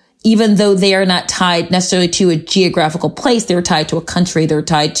sports, even though they are not tied necessarily to a geographical place, they're tied to a country, they're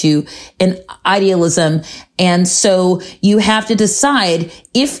tied to an idealism. And so you have to decide,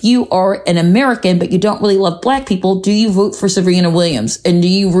 if you are an American, but you don't really love Black people, do you vote for Serena Williams? And do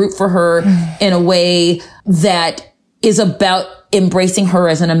you root for her in a way that is about embracing her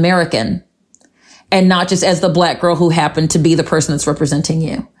as an American, and not just as the Black girl who happened to be the person that's representing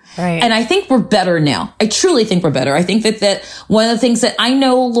you? Right. And I think we're better now. I truly think we're better. I think that one of the things that I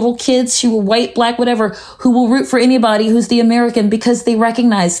know, little kids who are white, Black, whatever, who will root for anybody who's the American, because they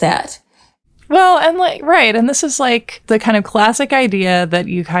recognize that. Well, and right. And this is like the kind of classic idea that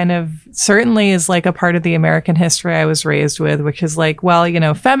you kind of certainly is like a part of the American history I was raised with, which is like, well, you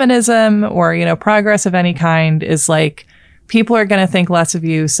know, feminism or, you know, progress of any kind is like, people are going to think less of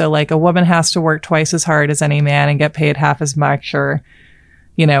you. So like a woman has to work twice as hard as any man and get paid half as much, or,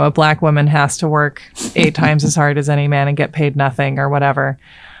 you know, a Black woman has to work 8 times as hard as any man and get paid nothing, or whatever.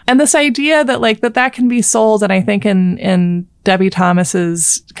 And this idea that like that can be sold, and I think in Debi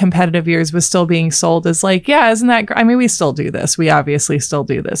Thomas's competitive years was still being sold as like, yeah, isn't that I mean, we still do this. We obviously still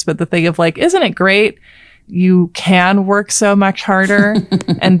do this. But the thing of like, isn't it great? You can work so much harder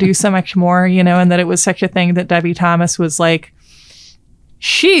and do so much more, you know, and that it was such a thing that Debi Thomas was like,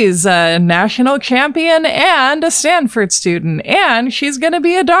 she's a national champion and a Stanford student, and she's going to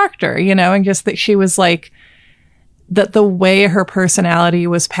be a doctor, you know, and just that she was like, that the way her personality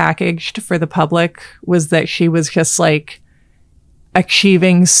was packaged for the public was that she was just like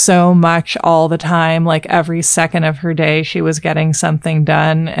achieving so much all the time, like every second of her day, she was getting something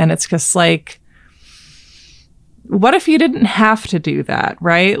done. And it's just like, what if you didn't have to do that,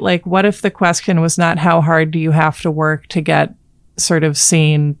 right? Like, what if the question was not how hard do you have to work to get sort of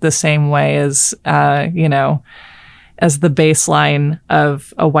seen the same way as, you know, as the baseline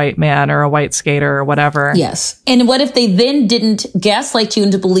of a white man or a white skater or whatever. Yes. And what if they then didn't gaslight you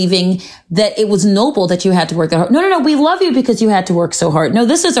into believing that it was noble that you had to work that hard? No. We love you because you had to work so hard. No,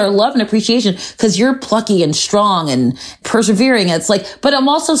 this is our love and appreciation because you're plucky and strong and persevering. It's like, but I'm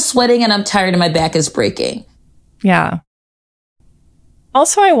also sweating and I'm tired and my back is breaking. Yeah.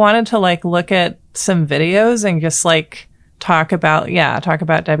 Also, I wanted to like look at some videos and just like talk about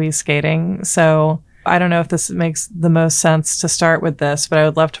Debi's skating. So I don't know if this makes the most sense to start with this, but I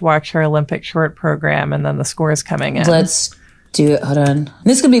would love to watch her Olympic short program and then the scores coming in. Let's do it. Hold on.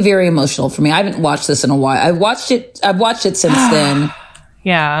 This could be very emotional for me. I haven't watched this in a while. I've watched it since then.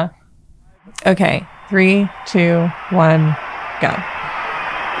 Yeah. Okay. 3, 2, 1, go.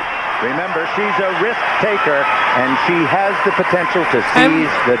 Remember, she's a risk taker, and she has the potential to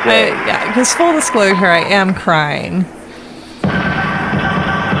seize the day. Yeah, because full disclosure, I am crying.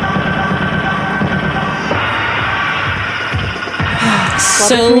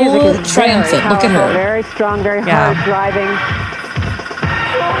 So triumphant. Look at her. Very strong, very hard driving.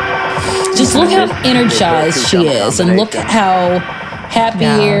 Just look how energized she is, and look how happy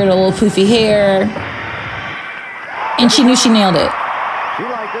here, the little poofy hair. And she knew she nailed it. She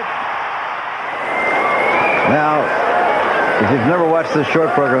liked it. Now, if you've never watched this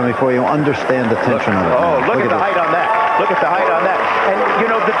short program before, you'll understand the tension of it. Oh, look at the height on that. Look at the height on that. And, you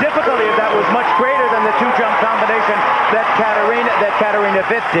know, the difficulty of that was much greater than the two-jump combination that Katarina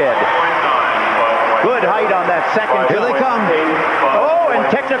Witt did. Good height on that second Here jump. they come. Oh, and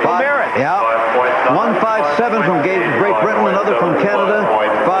technical merit. Yeah. 157 from Great Britain, another from Canada,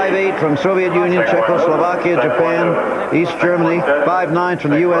 5'8 from Soviet Union, Czechoslovakia, Japan, East Germany, 5'9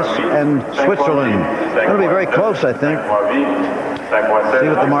 from the U.S. and Switzerland. It'll be very close, I think. See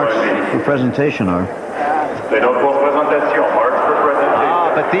what the marks for presentation are.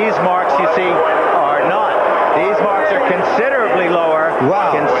 But these marks, you see, are not. These marks are considerably lower.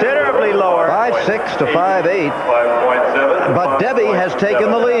 Wow. Considerably lower. 5'6 to 5'8. But Debi has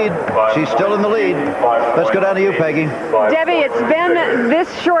taken the lead. She's still in the lead. Let's go down to you, Peggy. Debbie, it's been this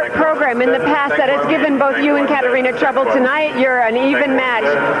short program in the past that has given both you and Katarina trouble. Tonight, you're an even match.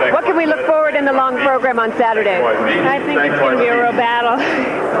 What can we look forward in the long program on Saturday? I think it's going to be a real battle.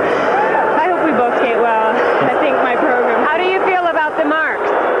 I hope we both skate well. I think my program. How do you feel about the marks?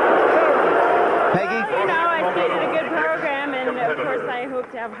 Peggy? You know, I skated a good program, and of course I hope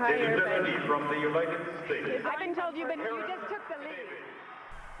to have higher. But I've been told you just took the lead.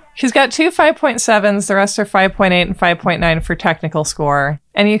 She's got 2 5.7s. The rest are 5.8 and 5.9 for technical score.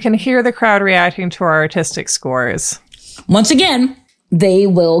 And you can hear the crowd reacting to our artistic scores. Once again, they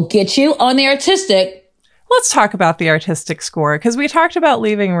will get you on the artistic. Let's talk about the artistic score, because we talked about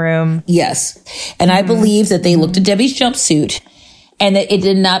leaving room. Yes. And I believe that they looked at Debbie's jumpsuit and that it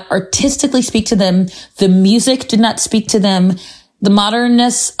did not artistically speak to them. The music did not speak to them. The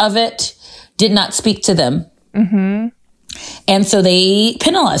modernness of it did not speak to them. Mm-hmm. And so they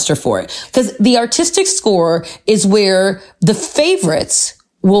penalized her for it, because the artistic score is where the favorites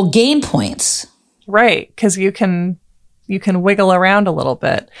will gain points. Right, because you can wiggle around a little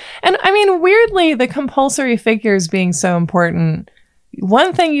bit. And I mean, weirdly, the compulsory figures being so important,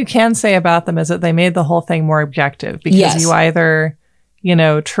 one thing you can say about them is that they made the whole thing more objective, because you either,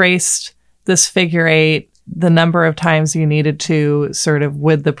 traced this figure 8 the number of times you needed to, sort of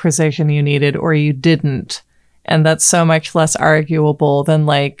with the precision you needed, or you didn't. And that's so much less arguable than,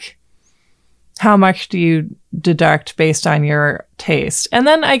 like, how much do you deduct based on your taste? And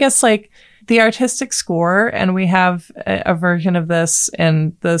then I guess, like, the artistic score, and we have a version of this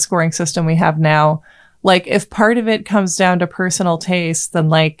in the scoring system we have now. Like, if part of it comes down to personal taste, then,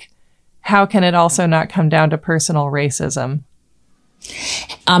 like, how can it also not come down to personal racism?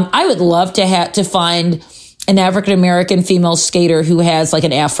 I would love to find an African-American female skater who has, like,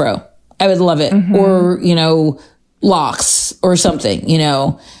 an afro. I would love it. Mm-hmm. Or, locks or something,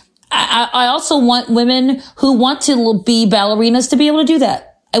 I also want women who want to be ballerinas to be able to do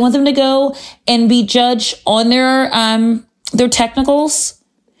that. I want them to go and be judged on their technicals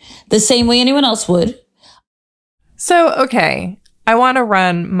the same way anyone else would. So, okay, I want to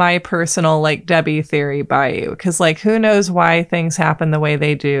run my personal, like, Debi theory by you, because, like, who knows why things happen the way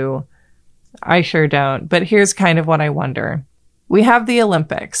they do? I sure don't. But here's kind of what I wonder. We have the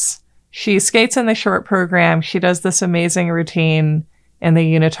Olympics. She skates in the short program. She does this amazing routine in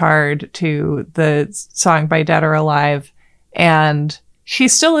the unitard to the song by Dead or Alive. And she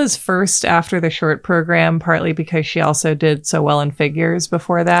still is first after the short program, partly because she also did so well in figures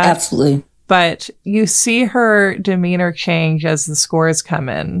before that. Absolutely. But you see her demeanor change as the scores come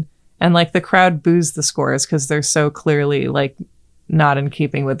in. And, like, the crowd boos the scores because they're so clearly, like, not in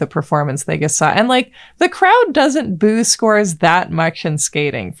keeping with the performance they just saw. And, like, the crowd doesn't boo scores that much in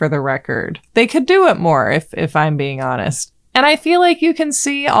skating, for the record. They could do it more, if I'm being honest. And I feel like you can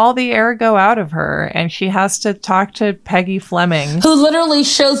see all the air go out of her, and she has to talk to Peggy Fleming, who literally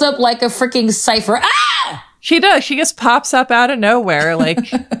shows up like a freaking cipher. Ah! She does. She just pops up out of nowhere, like,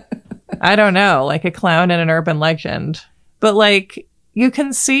 I don't know, like a clown in an urban legend. But, like, you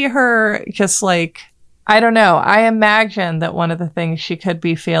can see her just, like, I don't know. I imagine that one of the things she could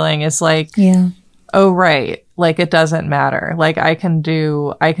be feeling is like, oh, right, like it doesn't matter. Like I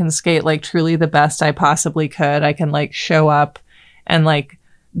can skate like truly the best I possibly could. I can like show up and like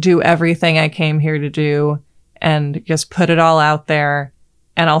do everything I came here to do and just put it all out there,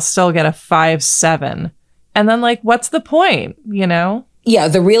 and I'll still get a 5.7. And then like, what's the point, you know? Yeah,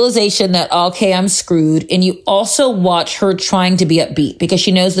 the realization that, okay, I'm screwed. And you also watch her trying to be upbeat because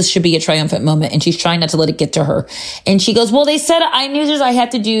she knows this should be a triumphant moment and she's trying not to let it get to her. And she goes, well, they said I knew this, I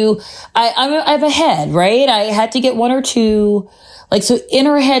had to do, I'm ahead, right? I had to get 1 or 2. Like, so in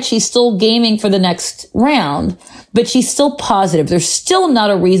her head, she's still gaming for the next round, but she's still positive. There's still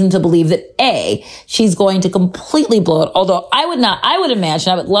not a reason to believe that A, she's going to completely blow it. Although I would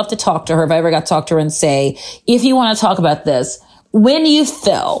imagine, I would love to talk to her if I ever got to talk to her and say, if you want to talk about this, when you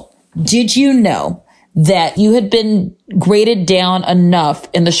fell, did you know that you had been graded down enough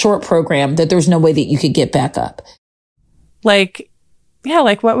in the short program that there's no way that you could get back up? Like, yeah,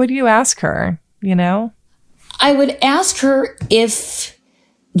 like what would you ask her, you know? I would ask her if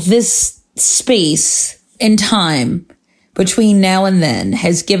this space and time between now and then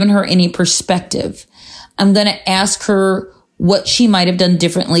has given her any perspective. I'm going to ask her what she might have done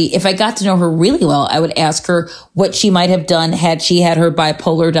differently. If I got to know her really well, I would ask her what she might have done had she had her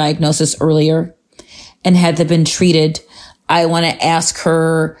bipolar diagnosis earlier and had that been treated. I want to ask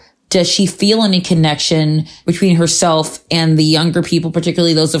her, does she feel any connection between herself and the younger people,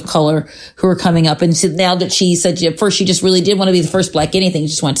 particularly those of color who are coming up? And so now that she said at first she just really did want to be the first black anything,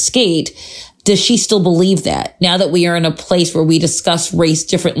 just want to skate. Does she still believe that now that we are in a place where we discuss race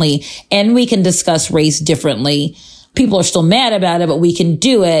differently and we can discuss race differently? People are still mad about it, but we can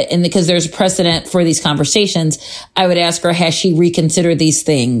do it. And because there's precedent for these conversations, I would ask her, has she reconsidered these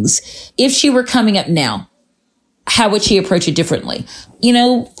things? If she were coming up now, how would she approach it differently? You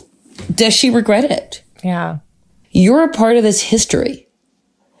know, does she regret it? Yeah. You're a part of this history.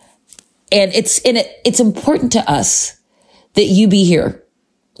 And it's important to us that you be here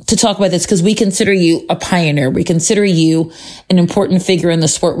to talk about this because we consider you a pioneer. We consider you an important figure in the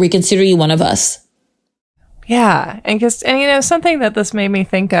sport. We consider you one of us. Yeah. And you know, something that this made me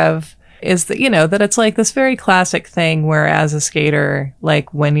think of is that, you know, that it's like this very classic thing where as a skater,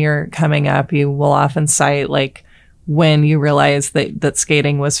 like when you're coming up, you will often cite like when you realize that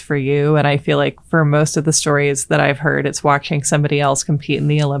skating was for you. And I feel like for most of the stories that I've heard, it's watching somebody else compete in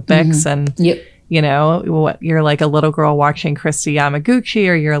the Olympics. And, you know, you're like a little girl watching Kristi Yamaguchi,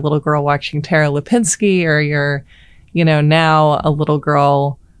 or you're a little girl watching Tara Lipinski, or you're, you know, now a little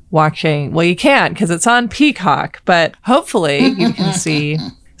girl watching, well, you can't because it's on Peacock, but hopefully you can see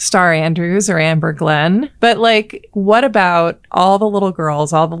Star Andrews or Amber Glenn. But like, what about all the little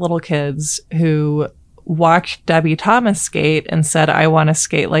girls, all the little kids who watched Debi Thomas skate and said, I want to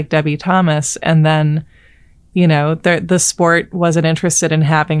skate like Debi Thomas. And then, you know, the sport wasn't interested in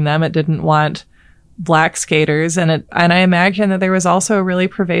having them. It didn't want black skaters. And I imagine that there was also a really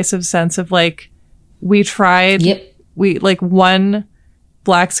pervasive sense of like, we tried, we like one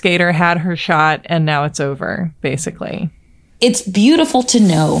black skater had her shot and now it's over, basically. It's beautiful to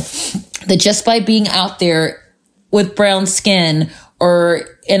know that just by being out there with brown skin or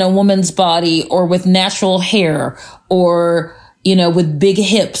in a woman's body or with natural hair or, you know, with big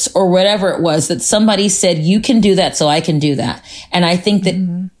hips or whatever it was, that somebody said, you can do that, so I can do that. And I think that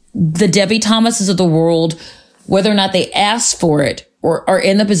the Debi Thomases of the world, whether or not they ask for it, or are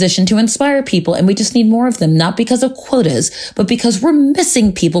in the position to inspire people. And we just need more of them, not because of quotas, but because we're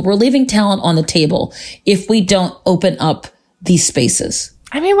missing people. We're leaving talent on the table if we don't open up these spaces.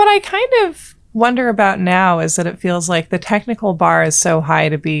 I mean, what I kind of wonder about now is that it feels like the technical bar is so high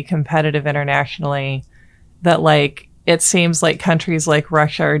to be competitive internationally that like it seems like countries like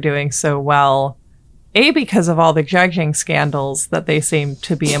Russia are doing so well, A, because of all the judging scandals that they seem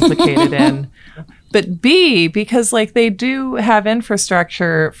to be implicated in, but B, because like they do have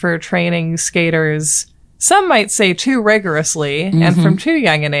infrastructure for training skaters, some might say too rigorously and from too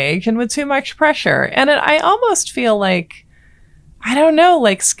young an age and with too much pressure. And I almost feel like, I don't know,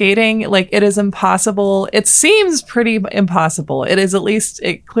 like skating, like it is impossible. It seems pretty impossible. It is, at least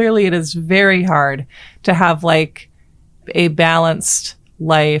clearly it is very hard to have like a balanced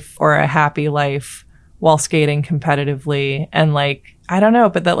life or a happy life while skating competitively. And like, I don't know,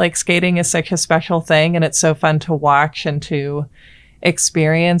 but that like skating is such a special thing and it's so fun to watch and to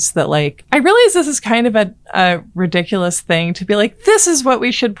experience that like, I realize this is kind of a ridiculous thing to be like, this is what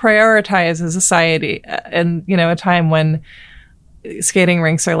we should prioritize as a society. And, you know, a time when skating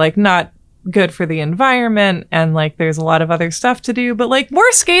rinks are like not good for the environment and like there's a lot of other stuff to do, but like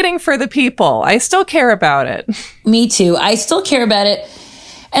more skating for the people. I still care about it. Me too. I still care about it.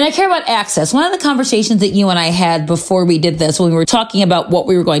 And I care about access. One of the conversations that you and I had before we did this, when we were talking about what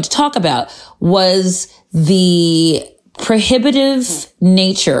we were going to talk about, was the prohibitive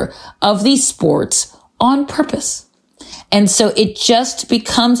nature of these sports on purpose. And so it just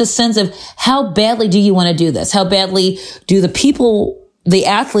becomes a sense of how badly do you want to do this? How badly do the people, the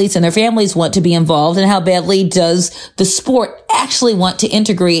athletes and their families want to be involved? And how badly does the sport actually want to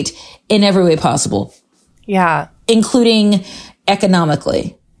integrate in every way possible? Yeah. Including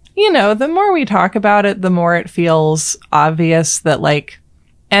economically. You know, the more we talk about it, the more it feels obvious that like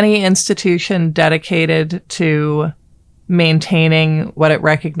any institution dedicated to maintaining what it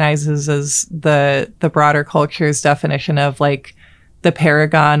recognizes as the broader culture's definition of like the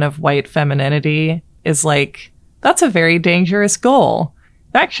paragon of white femininity is like, that's a very dangerous goal.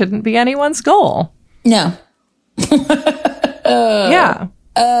 That shouldn't be anyone's goal. No. Yeah.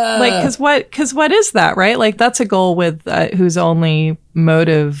 Like, cause what is that, right? Like that's a goal with whose only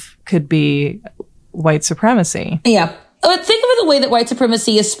motive could be white supremacy. Yeah. But think of it the way that white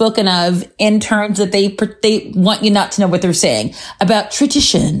supremacy is spoken of in terms that they want you not to know what they're saying about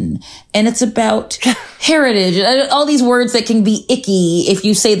tradition, and it's about heritage, all these words that can be icky if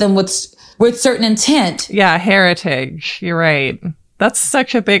you say them with certain intent. Yeah, heritage. You're right. That's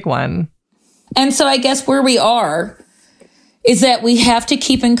such a big one. And so I guess where we are is that we have to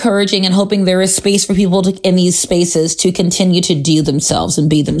keep encouraging and hoping there is space for people in these spaces to continue to do themselves and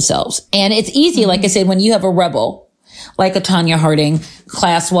be themselves. And it's easy, like I said, when you have a rebel, like a Tanya Harding,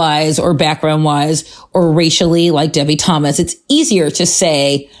 class-wise or background-wise or racially, like Debi Thomas, it's easier to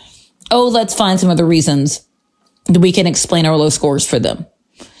say, oh, let's find some other reasons that we can explain our low scores for them.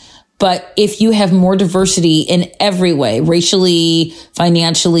 But if you have more diversity in every way, racially,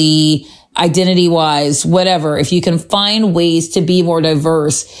 financially, identity-wise, whatever, if you can find ways to be more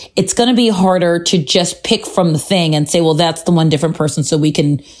diverse, it's going to be harder to just pick from the thing and say, well, that's the one different person so we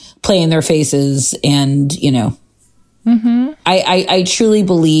can play in their faces and, you know. Mm-hmm. I truly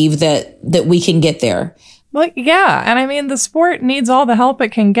believe that we can get there. Well, yeah. And I mean, the sport needs all the help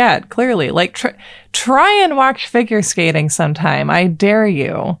it can get, clearly. Like, try and watch figure skating sometime. I dare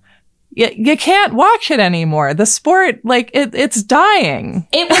you. You can't watch it anymore. The sport, like, it's dying.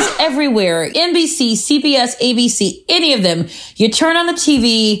 It was everywhere. NBC, CBS, ABC, any of them. You turn on the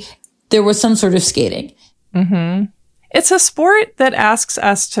TV, there was some sort of skating. Mm-hmm. It's a sport that asks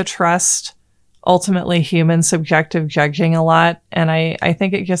us to trust ultimately human subjective judging a lot. And I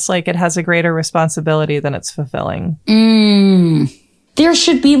think it just like it has a greater responsibility than it's fulfilling. There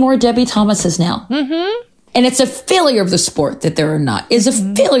should be more Debi Thomases now. Mm-hmm. And it's a failure of the sport that there are not. It's a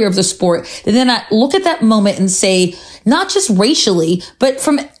failure of the sport that then I look at that moment and say, not just racially, but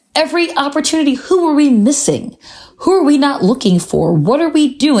from every opportunity, who are we missing? Who are we not looking for? What are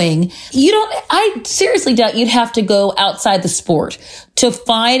we doing? I seriously doubt you'd have to go outside the sport to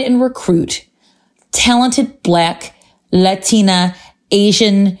find and recruit talented Black, Latina,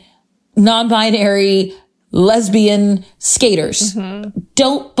 Asian, non-binary, lesbian skaters. Mm-hmm.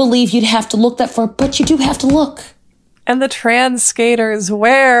 Don't believe you'd have to look that far, but you do have to look. And the trans skaters,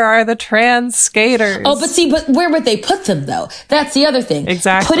 where are the trans skaters? Oh, but where would they put them, though? That's the other thing.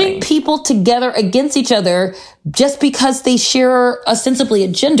 Exactly. Putting people together against each other just because they share ostensibly a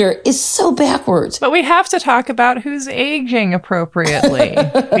gender is so backwards. But we have to talk about who's aging appropriately.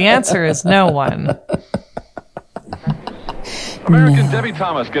 The answer is no one. American Debi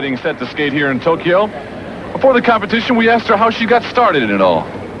Thomas getting set to skate here in Tokyo. Before the competition, we asked her how she got started in it all.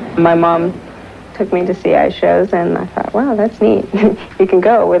 My mom took me to see ice shows, and I thought, wow, that's neat. You can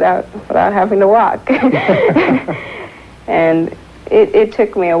go without having to walk. And it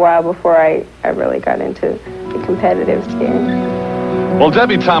took me a while before I really got into the competitive skating. Well,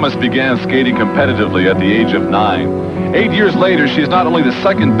 Debi Thomas began skating competitively at the age of 9. 8 years later, she is not only the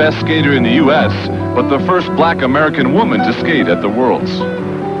second best skater in the U.S., but the first Black American woman to skate at the Worlds.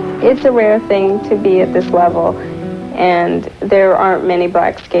 It's a rare thing to be at this level, and there aren't many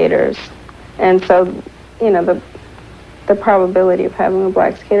Black skaters. And so, you know, the probability of having a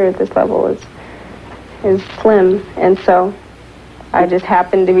Black skater at this level is slim. And so I just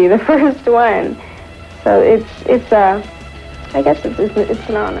happened to be the first one. So it's I guess it's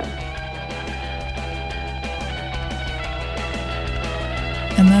an honor.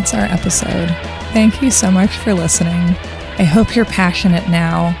 And that's our episode. Thank you so much for listening. I hope you're passionate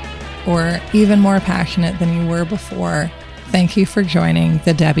now, or even more passionate than you were before. Thank you for joining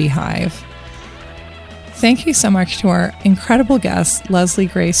the Debi Hive. Thank you so much to our incredible guest, Leslie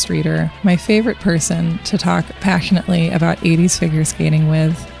Gray Streeter, my favorite person to talk passionately about 80s figure skating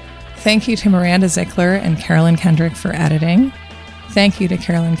with. Thank you to Miranda Zickler and Carolyn Kendrick for editing. Thank you to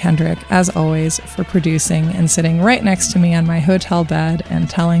Carolyn Kendrick, as always, for producing and sitting right next to me on my hotel bed and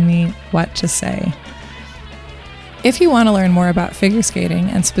telling me what to say. If you want to learn more about figure skating,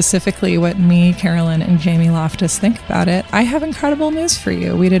 and specifically what me, Carolyn, and Jamie Loftus think about it, I have incredible news for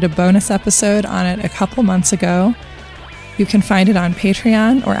you. We did a bonus episode on it a couple months ago. You can find it on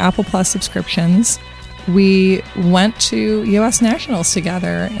Patreon or Apple Plus subscriptions. We went to U.S. Nationals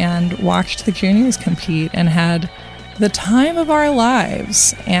together and watched the juniors compete and had the time of our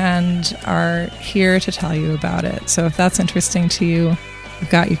lives and are here to tell you about it. So if that's interesting to you, we've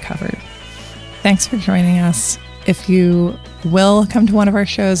got you covered. Thanks for joining us. If you will come to one of our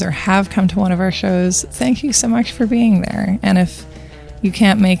shows or have come to one of our shows, thank you so much for being there. And if you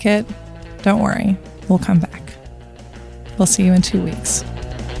can't make it, don't worry, we'll come back. We'll see you in 2 weeks.